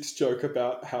metaphysics joke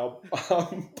about how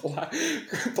black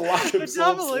The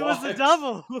double. It was a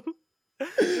double.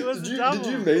 It was a double.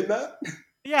 Did you mean that?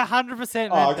 Yeah, 100%.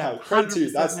 Oh, okay. Credit to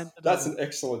you. That's an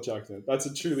excellent joke then. That's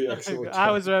a truly excellent joke.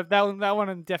 I was that one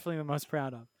I'm definitely the most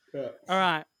proud of. Yeah. All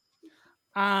right.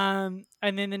 And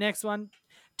then the next one,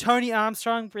 Tony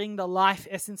Armstrong bringing the life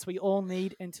essence we all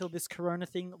need until this corona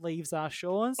thing leaves our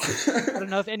shores. I don't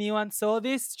know if anyone saw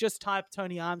this. Just type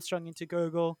Tony Armstrong into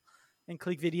Google and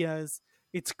click videos.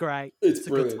 It's great. It's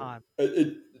brilliant. A good time.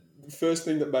 It first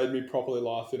thing that made me properly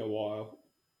laugh in a while.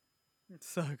 It's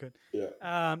so good. Yeah.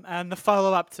 And the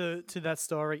follow-up to that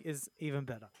story is even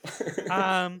better.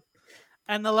 And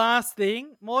the last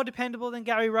thing, more dependable than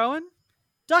Gary Rowan,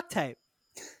 duct tape.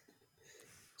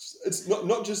 It's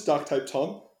not just duct tape,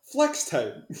 Tom. Flex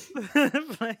tape.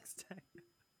 Flex tape.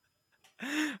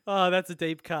 Oh, that's a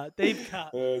deep cut. Deep cut.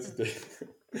 It's deep.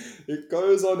 It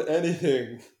goes on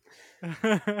anything.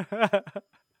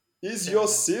 Is your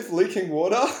sieve leaking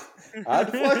water? Add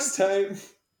flex tape.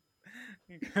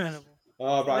 Incredible.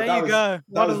 Oh, right. There you go.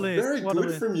 That was very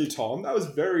good from you, Tom. That was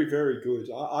very, very good.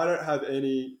 I don't have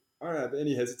any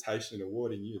hesitation in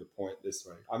awarding you the point this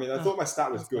week. I mean, I thought my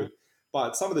stat was good,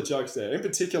 but some of the jokes there, in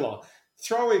particular,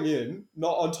 throwing in,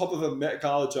 not on top of a Met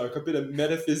Gala joke, a bit of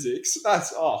metaphysics.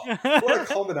 That's, what a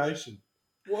combination.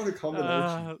 What a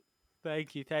combination.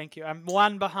 Thank you. I'm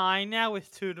one behind now with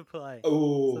 2 to play.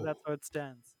 Oh. So that's where it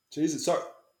stands. Jesus. So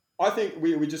I think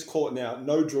we just call it now.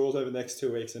 No draws over the next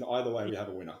 2 weeks, and either way we have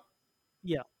a winner.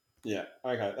 Yeah. Yeah.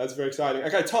 Okay. That's very exciting.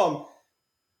 Okay, Tom,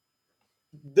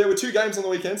 there were 2 games on the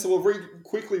weekend, so we'll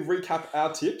quickly recap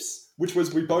our tips, which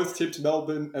was we both tipped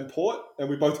Melbourne and Port, and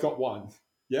we both got 1.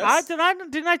 Yes?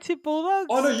 Didn't I tip Bulldogs?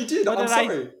 Oh, no, you did. I'm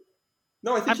sorry.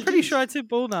 No, I think I'm pretty sure I tipped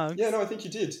Bulldogs. Yeah, no, I think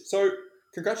you did. So,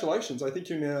 congratulations. I think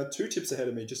you're now 2 tips ahead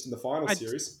of me just in the final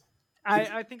series.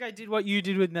 I think I did what you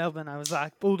did with Melbourne. I was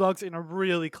like, Bulldogs in a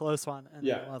really close one, and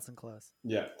it wasn't close.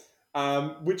 Yeah.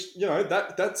 Which,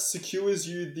 that secures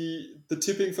you the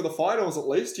tipping for the finals at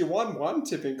least. You won 1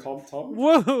 tipping comp, Tom.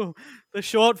 Whoa! The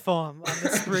short form. I'm the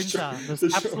sprinter.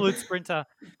 the absolute sprinter.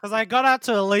 Because I got out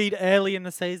to a lead early in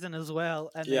the season as well,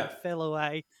 and then fell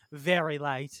away very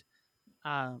late.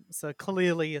 So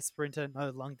clearly a sprinter, no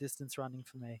long distance running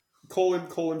for me. Call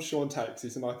him Sean Takes.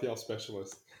 He's an IPL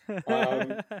specialist.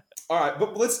 All right,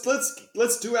 but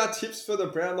let's do our tips for the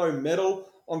Brownlow medal.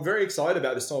 I'm very excited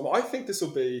about this time. I think this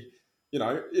will be,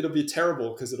 it'll be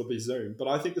terrible because it'll be Zoom, but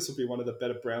I think this will be one of the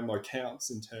better Brownlow counts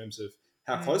in terms of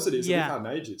how close it is and we've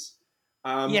had ages.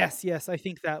 Yes, I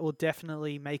think that will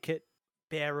definitely make it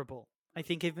bearable. I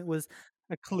think if it was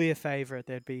a clear favourite,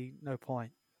 there'd be no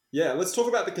point. Yeah, let's talk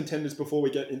about the contenders before we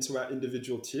get into our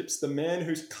individual tips. The man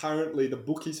who's currently the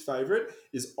bookies' favourite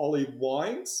is Ollie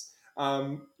Wines.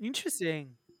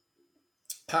 Interesting.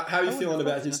 How are you feeling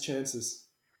about his chances?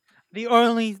 The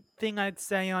only thing I'd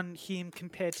say on him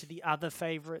compared to the other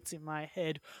favourites in my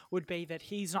head would be that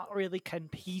he's not really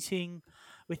competing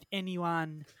with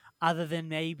anyone other than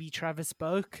maybe Travis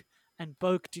Boak. And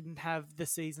Boak didn't have the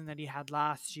season that he had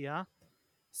last year.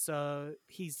 So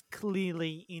he's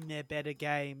clearly in their better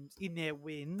games, in their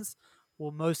wins,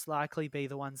 will most likely be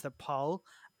the ones that poll.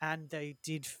 And they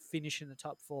did finish in the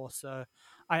top 4. So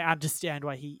I understand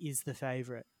why he is the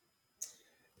favourite.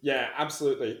 Yeah,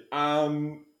 absolutely.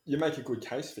 You make a good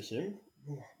case for him.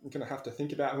 I'm going to have to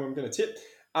think about who I'm going to tip.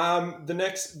 The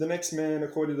next man,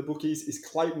 according to the bookies, is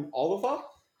Clayton Oliver,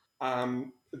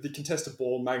 the contested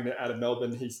ball magnet out of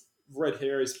Melbourne. His red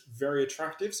hair is very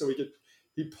attractive, so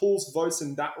he pulls votes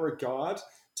in that regard.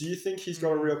 Do you think he's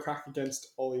got a real crack against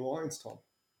Ollie Wines, Tom?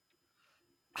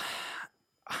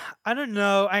 I don't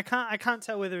know. I can't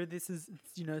tell whether this is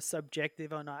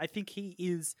subjective or not. I think he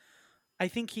is. I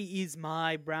think he is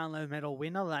my Brownlow medal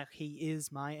winner. Like, he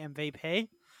is my MVP.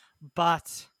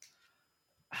 But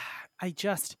I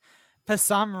just, for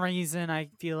some reason, I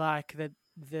feel like that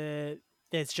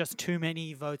there's just too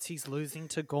many votes he's losing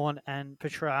to Gawn and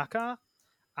Petrarca.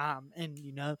 And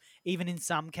even in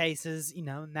some cases,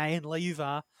 Nay and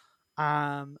Lever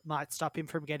might stop him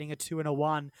from getting a 2 and a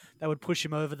 1. That would push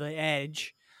him over the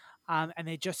edge. And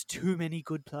there are just too many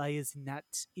good players in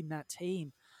that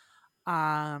team.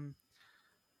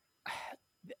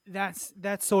 That's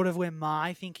sort of where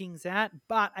my thinking's at,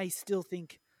 but I still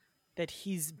think that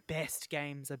his best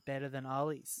games are better than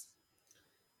Ollie's.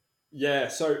 Yeah,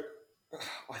 so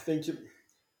I think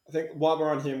while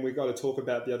we're on him, we've got to talk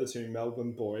about the other two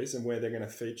Melbourne boys and where they're going to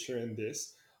feature in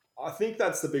this. I think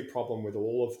that's the big problem with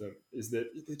all of them, is that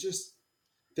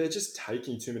they're just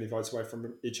taking too many votes away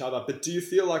from each other. But do you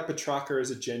feel like Petrarca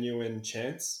is a genuine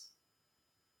chance?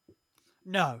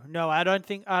 No, I don't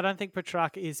think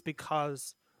Petrarca is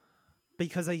because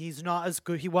he's not as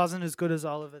good. He wasn't as good as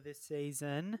Oliver this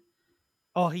season.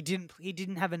 Oh, he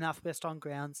didn't have enough best on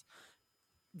grounds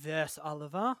versus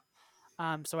Oliver.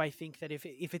 So I think that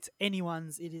if it's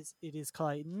anyone's, it is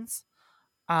Clayton's.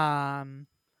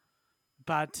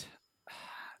 But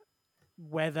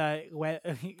whether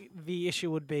the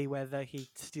issue would be whether he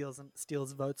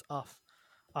steals votes off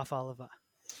Oliver.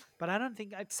 But I don't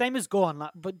think same as Gawn.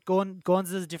 But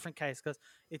Gawn's is a different case because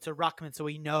it's a ruckman, so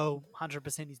we know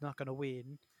 100% he's not going to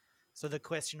win. So the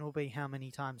question will be, how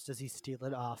many times does he steal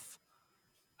it off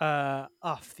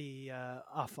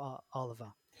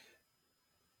Oliver?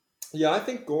 Yeah, I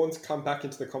think Gawn's come back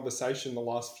into the conversation the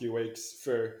last few weeks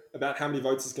for about how many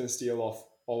votes he's going to steal off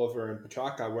Oliver and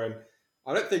Petrarca, when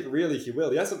I don't think really he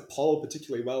will. He hasn't polled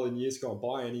particularly well in years gone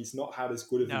by, and he's not had as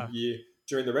good of a year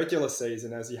during the regular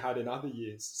season as he had in other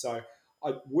years. So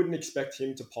I wouldn't expect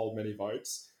him to poll many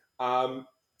votes.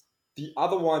 The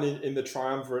other one in the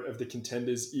triumvirate of the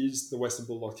contenders is the Western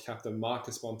Bulldogs captain,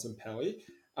 Marcus Bontempelli.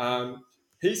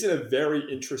 He's in a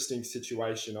very interesting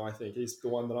situation, I think. He's the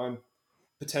one that I'm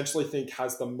potentially think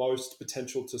has the most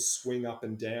potential to swing up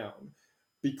and down,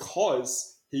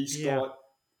 because he's got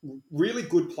really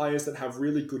good players that have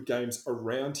really good games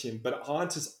around him, but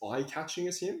aren't as eye-catching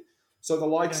as him. So the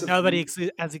likes of nobody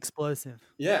as explosive.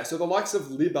 Yeah, so the likes of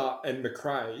Libba and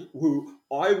McRae, who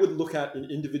I would look at in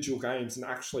individual games and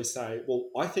actually say, well,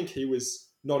 I think he was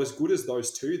not as good as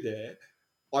those two there.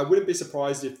 I wouldn't be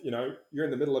surprised if, you're in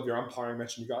the middle of your umpiring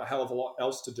match and you've got a hell of a lot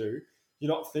else to do.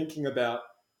 You're not thinking about,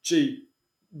 gee,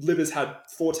 Libba's had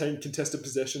 14 contested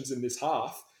possessions in this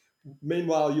half.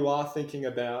 Meanwhile, you are thinking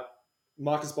about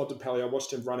Marcus Bontempelli. I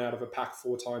watched him run out of a pack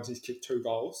 4 times. He's kicked 2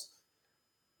 goals.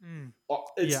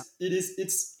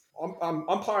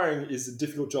 Umpiring is a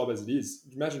difficult job as it is.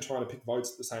 Imagine trying to pick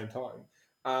votes at the same time.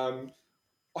 I'm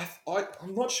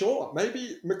not sure.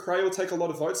 Maybe McRae will take a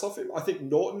lot of votes off him. I think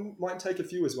Norton might take a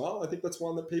few as well. I think that's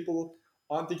one that people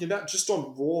aren't thinking about just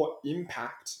on raw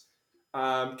impact.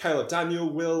 Caleb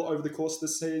Daniel will over the course of the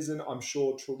season. I'm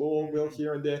sure Treloar will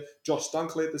here and there. Josh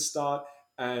Dunkley at the start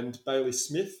and Bailey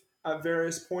Smith at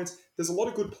various points. There's a lot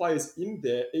of good players in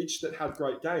there, each that had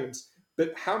great games.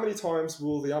 But how many times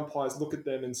will the umpires look at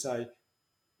them and say,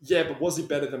 yeah, but was he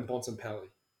better than Bontempelli?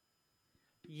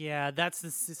 Yeah, that's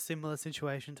a similar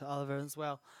situation to Oliver as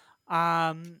well.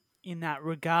 In that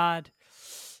regard,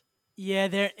 yeah,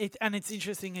 it's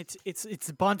interesting.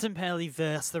 It's Bontempelli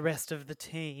versus the rest of the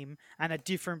team, and at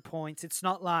different points, it's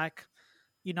not like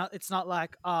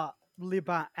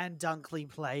Libba and Dunkley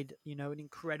played an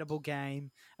incredible game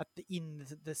at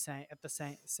the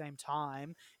same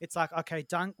time. It's like, okay,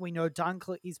 we know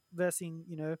Dunkley is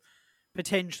versing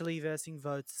potentially versing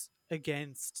votes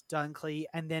against Dunkley,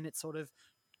 and then it sort of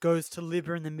goes to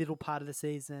Libba in the middle part of the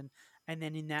season, and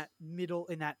then in that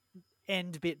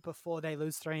end bit before they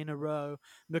lose 3 in a row,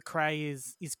 McRae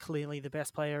is clearly the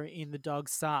best player in the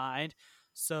Dogs' side.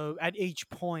 So at each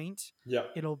point, Yeah.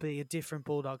 it'll be a different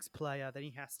Bulldogs player that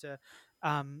he has to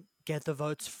get the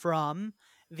votes from.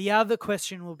 The other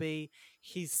question will be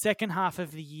his second half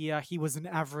of the year, he was an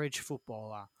average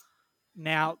footballer.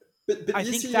 Now, But I is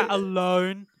think he that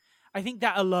alone,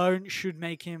 should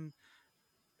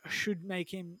make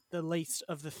him the least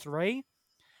of the three.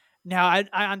 Now,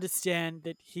 I understand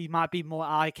that he might be more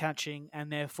eye catching,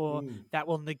 and therefore Mm, that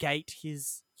will negate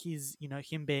his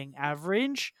him being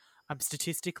average,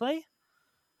 statistically.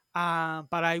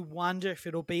 But I wonder if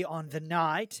it'll be on the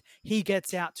night he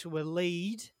gets out to a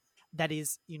lead that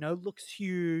is, looks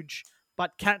huge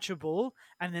but catchable,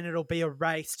 and then it'll be a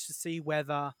race to see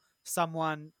whether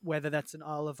someone, whether that's an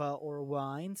Oliver or a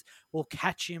Wines, will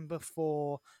catch him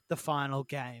before the final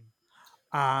game.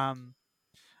 Um,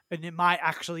 and it might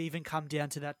actually even come down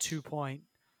to that 2 point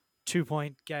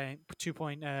game, 2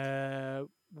 point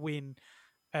win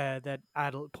that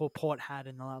Port had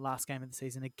in the last game of the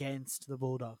season against the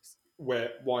Bulldogs.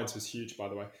 where Wines was huge, by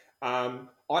the way.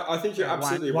 I think you're Yeah,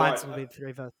 absolutely right. Wines will be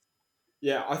 3 votes.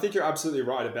 Yeah, I think you're absolutely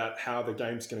right about how the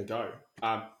game's going to go.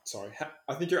 I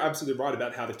think you're absolutely right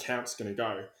about how the count's going to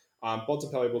go.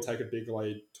 Bontempelli will take a big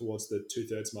lead towards the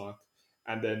 2/3 mark,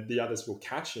 and then the others will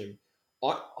catch him.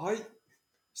 I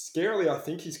scarily, I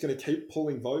think he's going to keep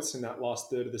pulling votes in that last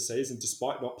third of the season,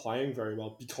 despite not playing very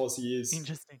well, because he is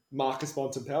Interesting. Marcus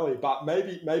Bontempelli. But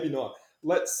maybe not.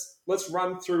 Let's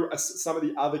run through some of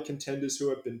the other contenders who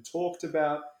have been talked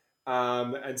about,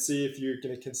 and see if you're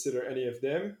going to consider any of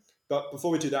them. But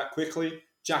before we do that, quickly,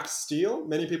 Jack Steele.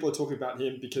 Many people are talking about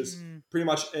him because pretty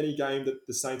much any game that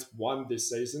the Saints won this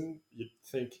season, you'd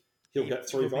think he'll get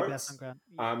 3 He'll be best on votes.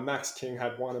 ground. Max King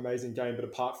had one amazing game, but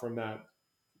apart from that,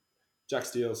 Jack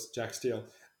Steele.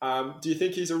 Do you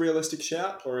think he's a realistic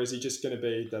shout, or is he just going to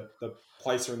be the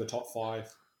placer in the top 5?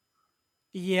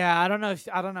 Yeah, I don't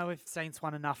know if Saints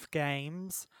won enough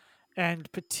games,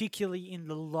 and particularly in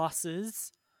the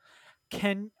losses.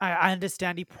 I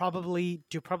understand he probably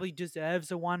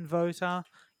deserves a one voter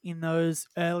in those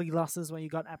early losses where you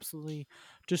got absolutely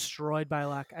destroyed by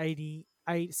like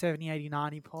 88, 70, 80,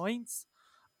 90 points.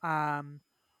 Um,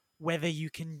 Whether you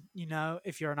can,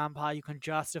 if you're an umpire, you can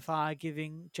justify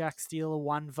giving Jack Steele a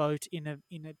one vote in a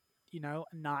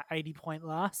 80-point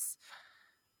loss.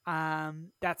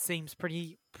 That seems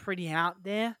pretty out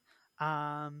there.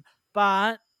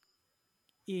 But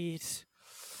it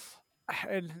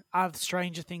and other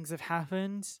stranger things have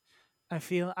happened. I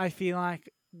feel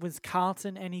like, was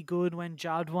Carlton any good when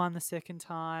Judd won the second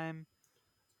time?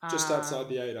 Just outside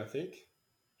the Um, 8, I think.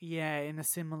 yeah, in a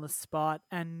similar spot,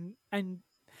 and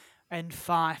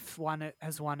Fife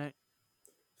has won it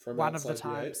From one of the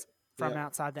outside the 8. times from Yeah.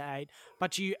 outside the 8.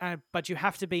 But you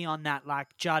have to be on that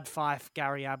like Judd, Fife,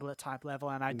 Gary Ablett type level,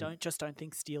 and I Mm. don't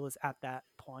think Steele is at that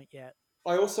point yet.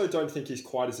 I also don't think he's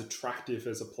quite as attractive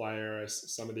as a player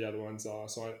as some of the other ones are,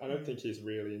 so I don't Mm. think he's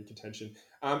really in contention.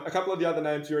 A couple of the other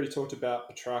names you already talked about,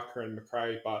 Petrarca and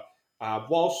McRae, but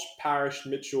Walsh, Parrish,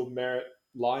 Mitchell, Merritt,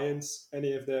 Lyons,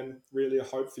 any of them really a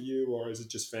hope for you, or is it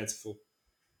just fanciful?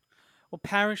 Well,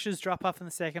 Parrish's drop off in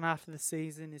the second half of the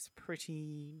season is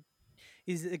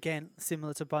again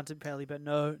similar to Bontempelli, but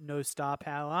no star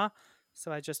power.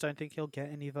 So I just don't think he'll get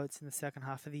any votes in the second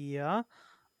half of the year.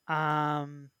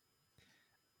 Um,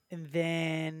 and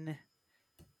then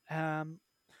um,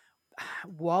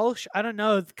 Walsh, I don't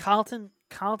know.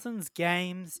 Carlton's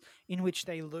games in which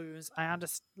they lose, uh,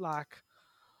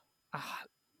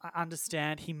 I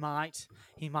understand he might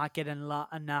get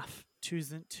enough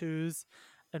twos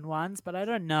and ones, but I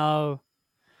don't know.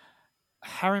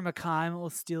 Harry Mackay will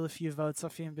steal a few votes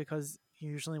off him because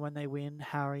usually when they win,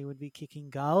 Harry would be kicking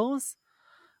goals.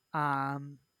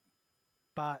 Um,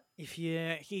 but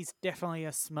he's definitely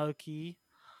a smoky.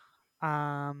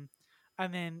 Um,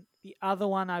 and then the other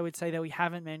one I would say that we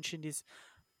haven't mentioned is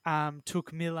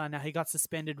Took Miller. Now he got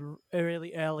suspended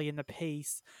early in the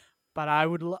piece, but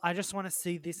I just want to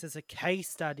see this as a case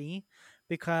study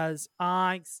because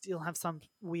I still have some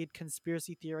weird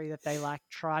conspiracy theory that they like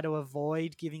try to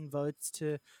avoid giving votes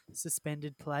to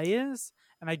suspended players,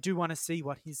 and I do want to see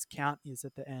what his count is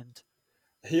at the end.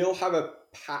 He'll have a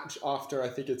patch after, I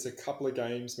think it's a couple of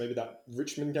games, maybe that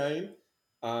Richmond game,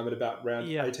 at about round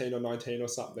Yeah, 18 or 19 or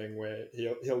something, where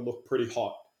he'll look pretty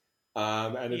hot,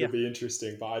 and it'll yeah, be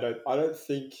interesting. But I don't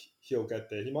think he'll get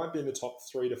there. He might be in the top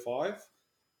 3 to 5,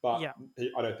 but yeah,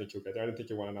 I don't think he'll get there. I don't think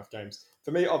he'll win enough games.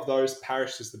 For me, of those,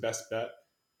 Parrish is the best bet.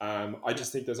 I yeah,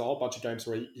 just think there's a whole bunch of games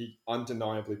where he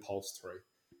undeniably pulls through.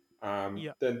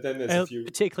 yeah. Then there's a few.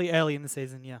 Particularly early in the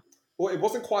season. Yeah, Well, it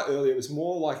wasn't quite early. It was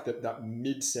more like that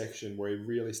mid section where he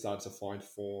really started to find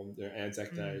form.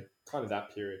 Anzac mm. Day, kind of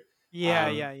that period. Yeah,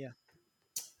 Um, yeah, yeah.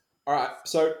 All right,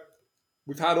 so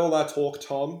we've had all our talk,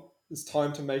 Tom. It's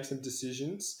time to make some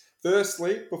decisions.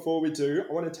 Firstly, before we do,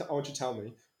 I want you to tell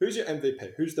me who's your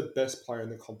MVP? Who's the best player in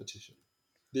the competition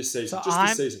this season? So Just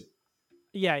this I'm season.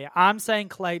 yeah. I'm saying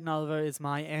Clayton Oliver is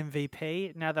my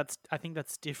MVP. Now I think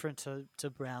that's different to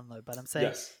Brownlow, but I'm saying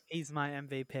Yes, he's my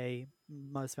MVP,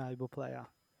 most valuable player.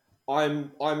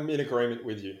 I'm in agreement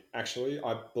with you. Actually,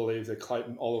 I believe that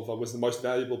Clayton Oliver was the most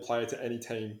valuable player to any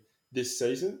team this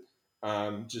season.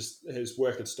 Just his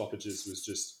work at stoppages was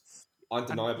just Yeah,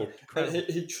 undeniable, and incredible.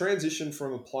 he transitioned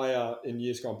from a player in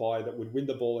years gone by that would win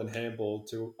the ball in handball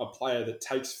to a player that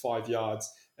takes 5 yards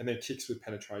and then kicks with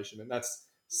penetration, and that's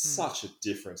Mm, such a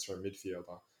difference for a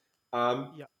midfielder.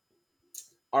 Um, yeah.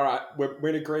 all right, we're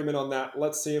in agreement on that.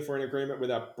 Let's see if we're in agreement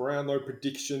with our Brownlow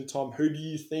prediction. Tom, who do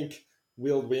you think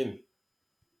will win?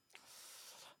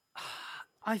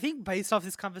 I think based off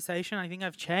this conversation, I think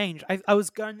I've changed. I was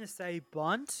going to say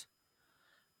Bont,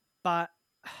 but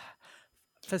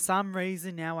for some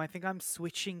reason now I think I'm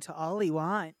switching to Ollie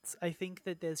Wines. I think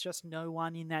that there's just no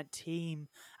one in that team,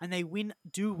 and they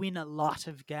do win a lot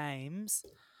of games.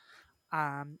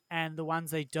 And the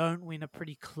ones they don't win are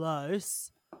pretty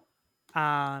close.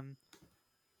 Um,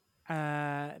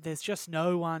 there's just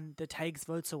no one that takes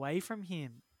votes away from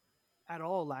him at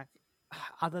all, like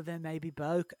other than maybe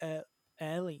Boak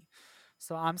early.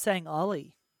 So I'm saying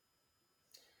Ollie.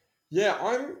 Yeah,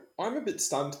 I'm a bit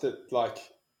stunned that like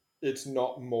it's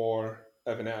not more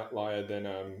of an outlier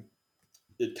than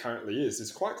it currently is.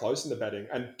 It's quite close in the betting,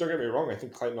 and don't get me wrong. I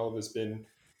think Clayton Oliver's been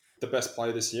the best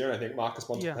player this year. And I think Marcus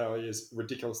Yeah. Montepelli is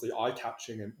ridiculously eye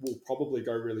catching and will probably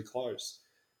go really close.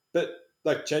 But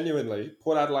like genuinely,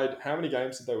 Port Adelaide, how many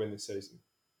games did they win this season?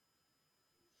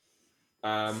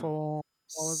 Um, For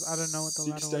what was I don't know what the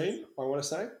ladder was. 16, I want to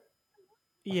say.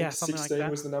 I Yeah, think something like 16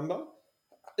 that. was the number.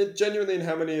 It, genuinely, in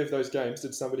how many of those games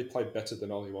did somebody play better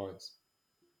than Ollie Wines?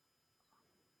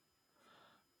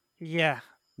 Yeah.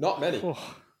 Not many.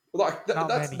 Oh, Like not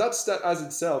many. that stat as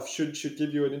itself should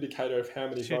give you an indicator of how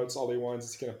many Should votes Ollie Wines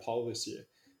is going to poll this year.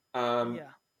 Um,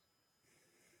 yeah.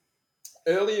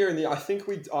 Earlier in the, I think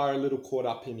we are a little caught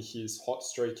up in his hot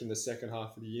streak in the second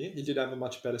half of the year. He did have a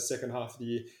much better second half of the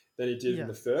year than he did in Yeah.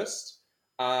 the first.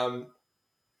 Um,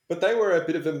 but they were a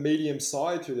bit of a medium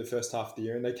side through the first half of the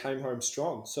year, and they came home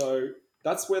strong. So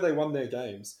that's where they won their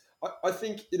games. I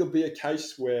think it'll be a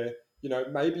case where, you know,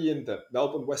 maybe in the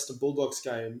Melbourne Western Bulldogs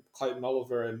game, Clayton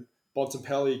Oliver and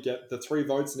Bontempelli get the 3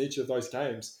 votes in each of those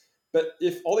games. But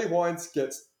if Ollie Wines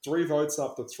gets 3 votes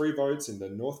after 3 votes in the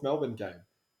North Melbourne game,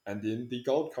 and in the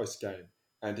Gold Coast game,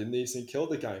 and in the St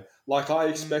Kilda game, like I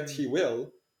expect he Mm,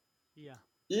 will, yeah.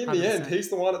 in the end, 100%. he's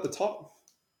the one at the top.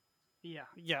 Yeah.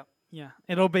 Yeah. Yeah.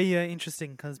 It'll be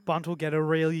interesting because Bont will get a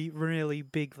really, really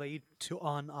big lead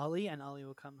on Ollie, and Ollie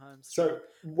will come home So,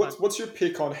 strong. But what's your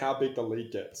pick on how big the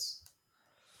lead gets?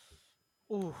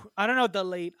 ooh, I don't know the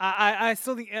lead. I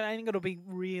still think it'll be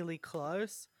really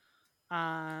close.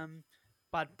 Um,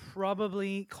 but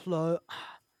probably close.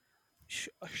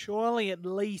 Surely at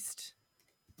least.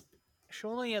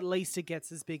 Surely at least it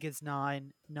gets as big as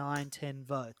 10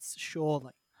 votes.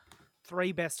 Surely.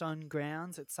 Three best on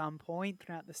grounds at some point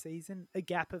throughout the season. A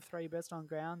gap of three best on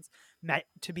grounds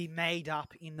to be made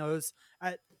up in those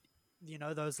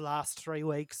those last 3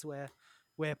 weeks where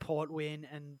Port win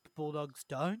and Bulldogs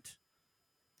don't.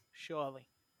 Surely.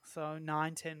 So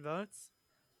 9-10 votes.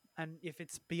 And if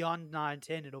it's beyond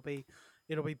 9-10, it'll be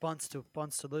Bonds to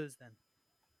lose then.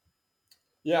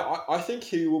 Yeah, I think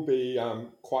he will be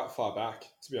quite far back,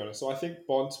 to be honest. So I think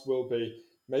Bont will be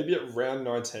maybe at round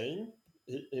 19.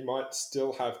 He might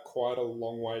still have quite a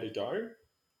long way to go.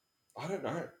 I don't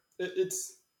know.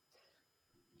 It's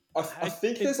I I,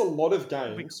 think it, there's a lot of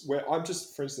it'll be games where I'm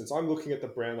just, for instance, I'm looking at the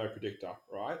Brownlow predictor,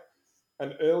 right?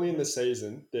 And early in mhm. the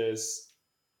season, there's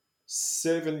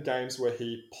 7 games where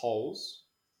he polls.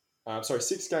 Sorry,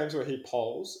 6 games where he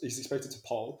polls. He's expected to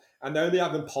poll, and they only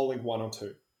have him polling 1 or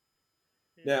 2.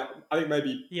 Now, I think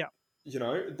maybe Yeah. you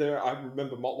know there. I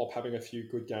remember Motlop having a few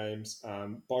good games.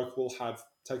 Boak will have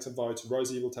take some votes.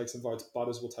 Rosie will take some votes.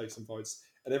 Butters will take some votes,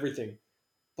 and everything.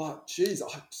 But geez,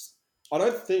 I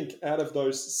don't think out of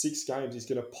those 6 games he's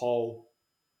going to poll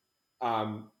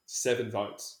 7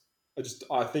 votes.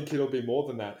 I think it'll be more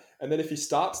than that. And then if he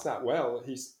starts that well,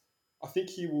 I think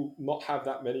he will not have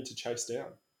that many to chase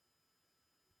down.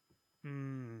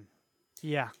 Mm,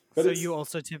 yeah. But So it's you're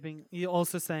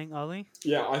also saying Ollie?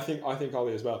 yeah, I think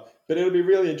Ollie as well. But it'll be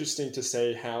really interesting to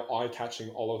see how eye catching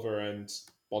Oliver and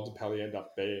Bontempelli end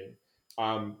up being.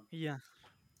 Um, Yeah.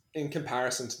 in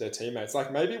comparison to their teammates.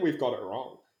 Like maybe we've got it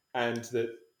wrong, and that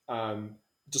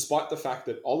despite the fact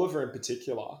that Oliver in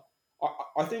particular,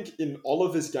 I think in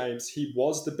Oliver's games, he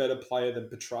was the better player than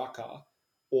Petrarca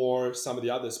or some of the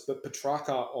others, but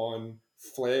Petrarca on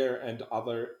flair and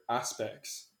other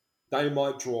aspects, they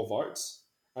might draw votes.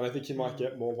 And I think he might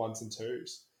get more ones and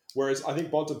twos. Whereas I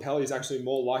think Bontempelli is actually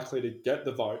more likely to get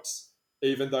the votes,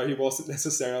 even though he wasn't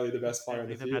necessarily the best player in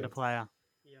the field. Better player.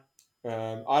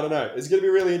 I don't know. It's going to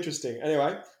be really interesting.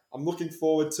 Anyway, I'm looking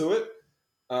forward to it.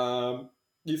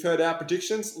 You've heard our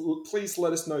predictions. Please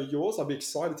let us know yours. I'll be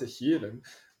excited to hear them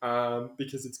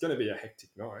because it's going to be a hectic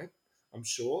night, I'm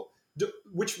sure.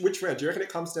 Which round? Do you reckon it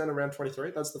comes down to round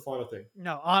 23? That's the final thing.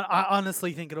 No, I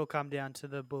honestly think it'll come down to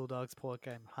the Bulldogs Port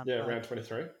game. Round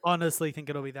 23. Honestly think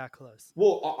it'll be that close.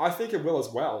 Well, I think it will as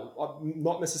well.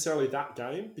 Not necessarily that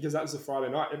game because that was a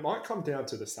Friday night. It might come down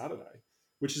to the Saturday,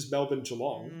 which is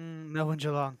Melbourne-Geelong.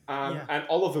 Melbourne-Geelong. And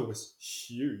Oliver was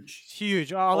huge.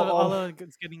 Huge.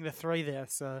 Oliver's getting the 3 there.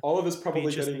 So Oliver's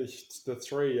probably getting the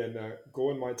 3, and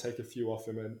Gordon might take a few off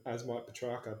him, and as might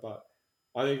Petrarca. But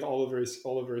I think Oliver is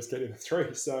getting the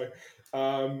 3. So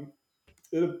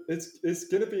it's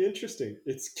going to be interesting.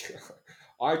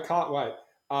 I can't wait.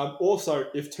 Also,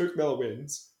 if Tukmela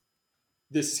wins,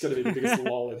 this is going to be the biggest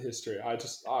lull in history. I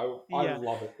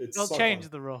love it. They'll change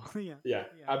the rule. Yeah,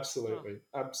 absolutely.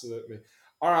 Absolutely.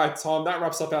 All right, Tom, that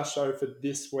wraps up our show for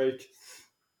this week.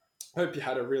 Hope you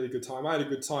had a really good time. I had a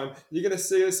good time. You're going to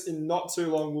see us in not too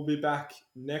long. We'll be back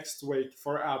next week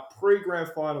for our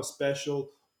pre-grand final special.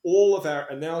 All of our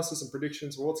analysis and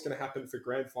predictions of what's going to happen for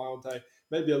grand final day.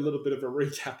 Maybe a little bit of a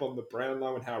recap on the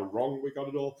Brownlow and how wrong we got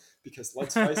it all. Because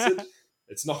let's face it,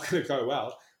 it's not going to go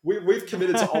well. We've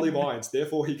committed to Ollie Wines,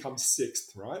 therefore he comes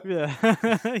 6th, right?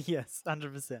 Yeah. Yes,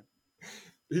 100%.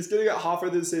 He's going to get halfway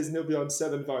through the season, he'll be on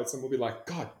 7 votes, and we'll be like,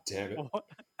 God damn it. What?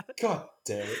 God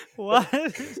damn it. What?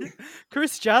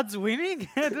 Chris Judd's winning?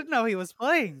 I didn't know he was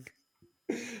playing.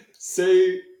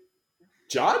 See,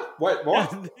 Judd? Wait,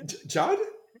 what? Judd?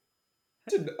 I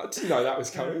didn't know that was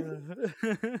coming.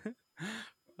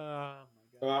 Oh, my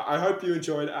God. I hope you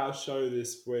enjoyed our show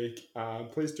this week.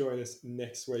 Please join us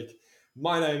next week.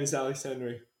 My name is Alex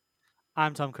Henry.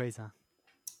 I'm Tom Creaser.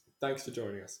 Thanks for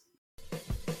joining us.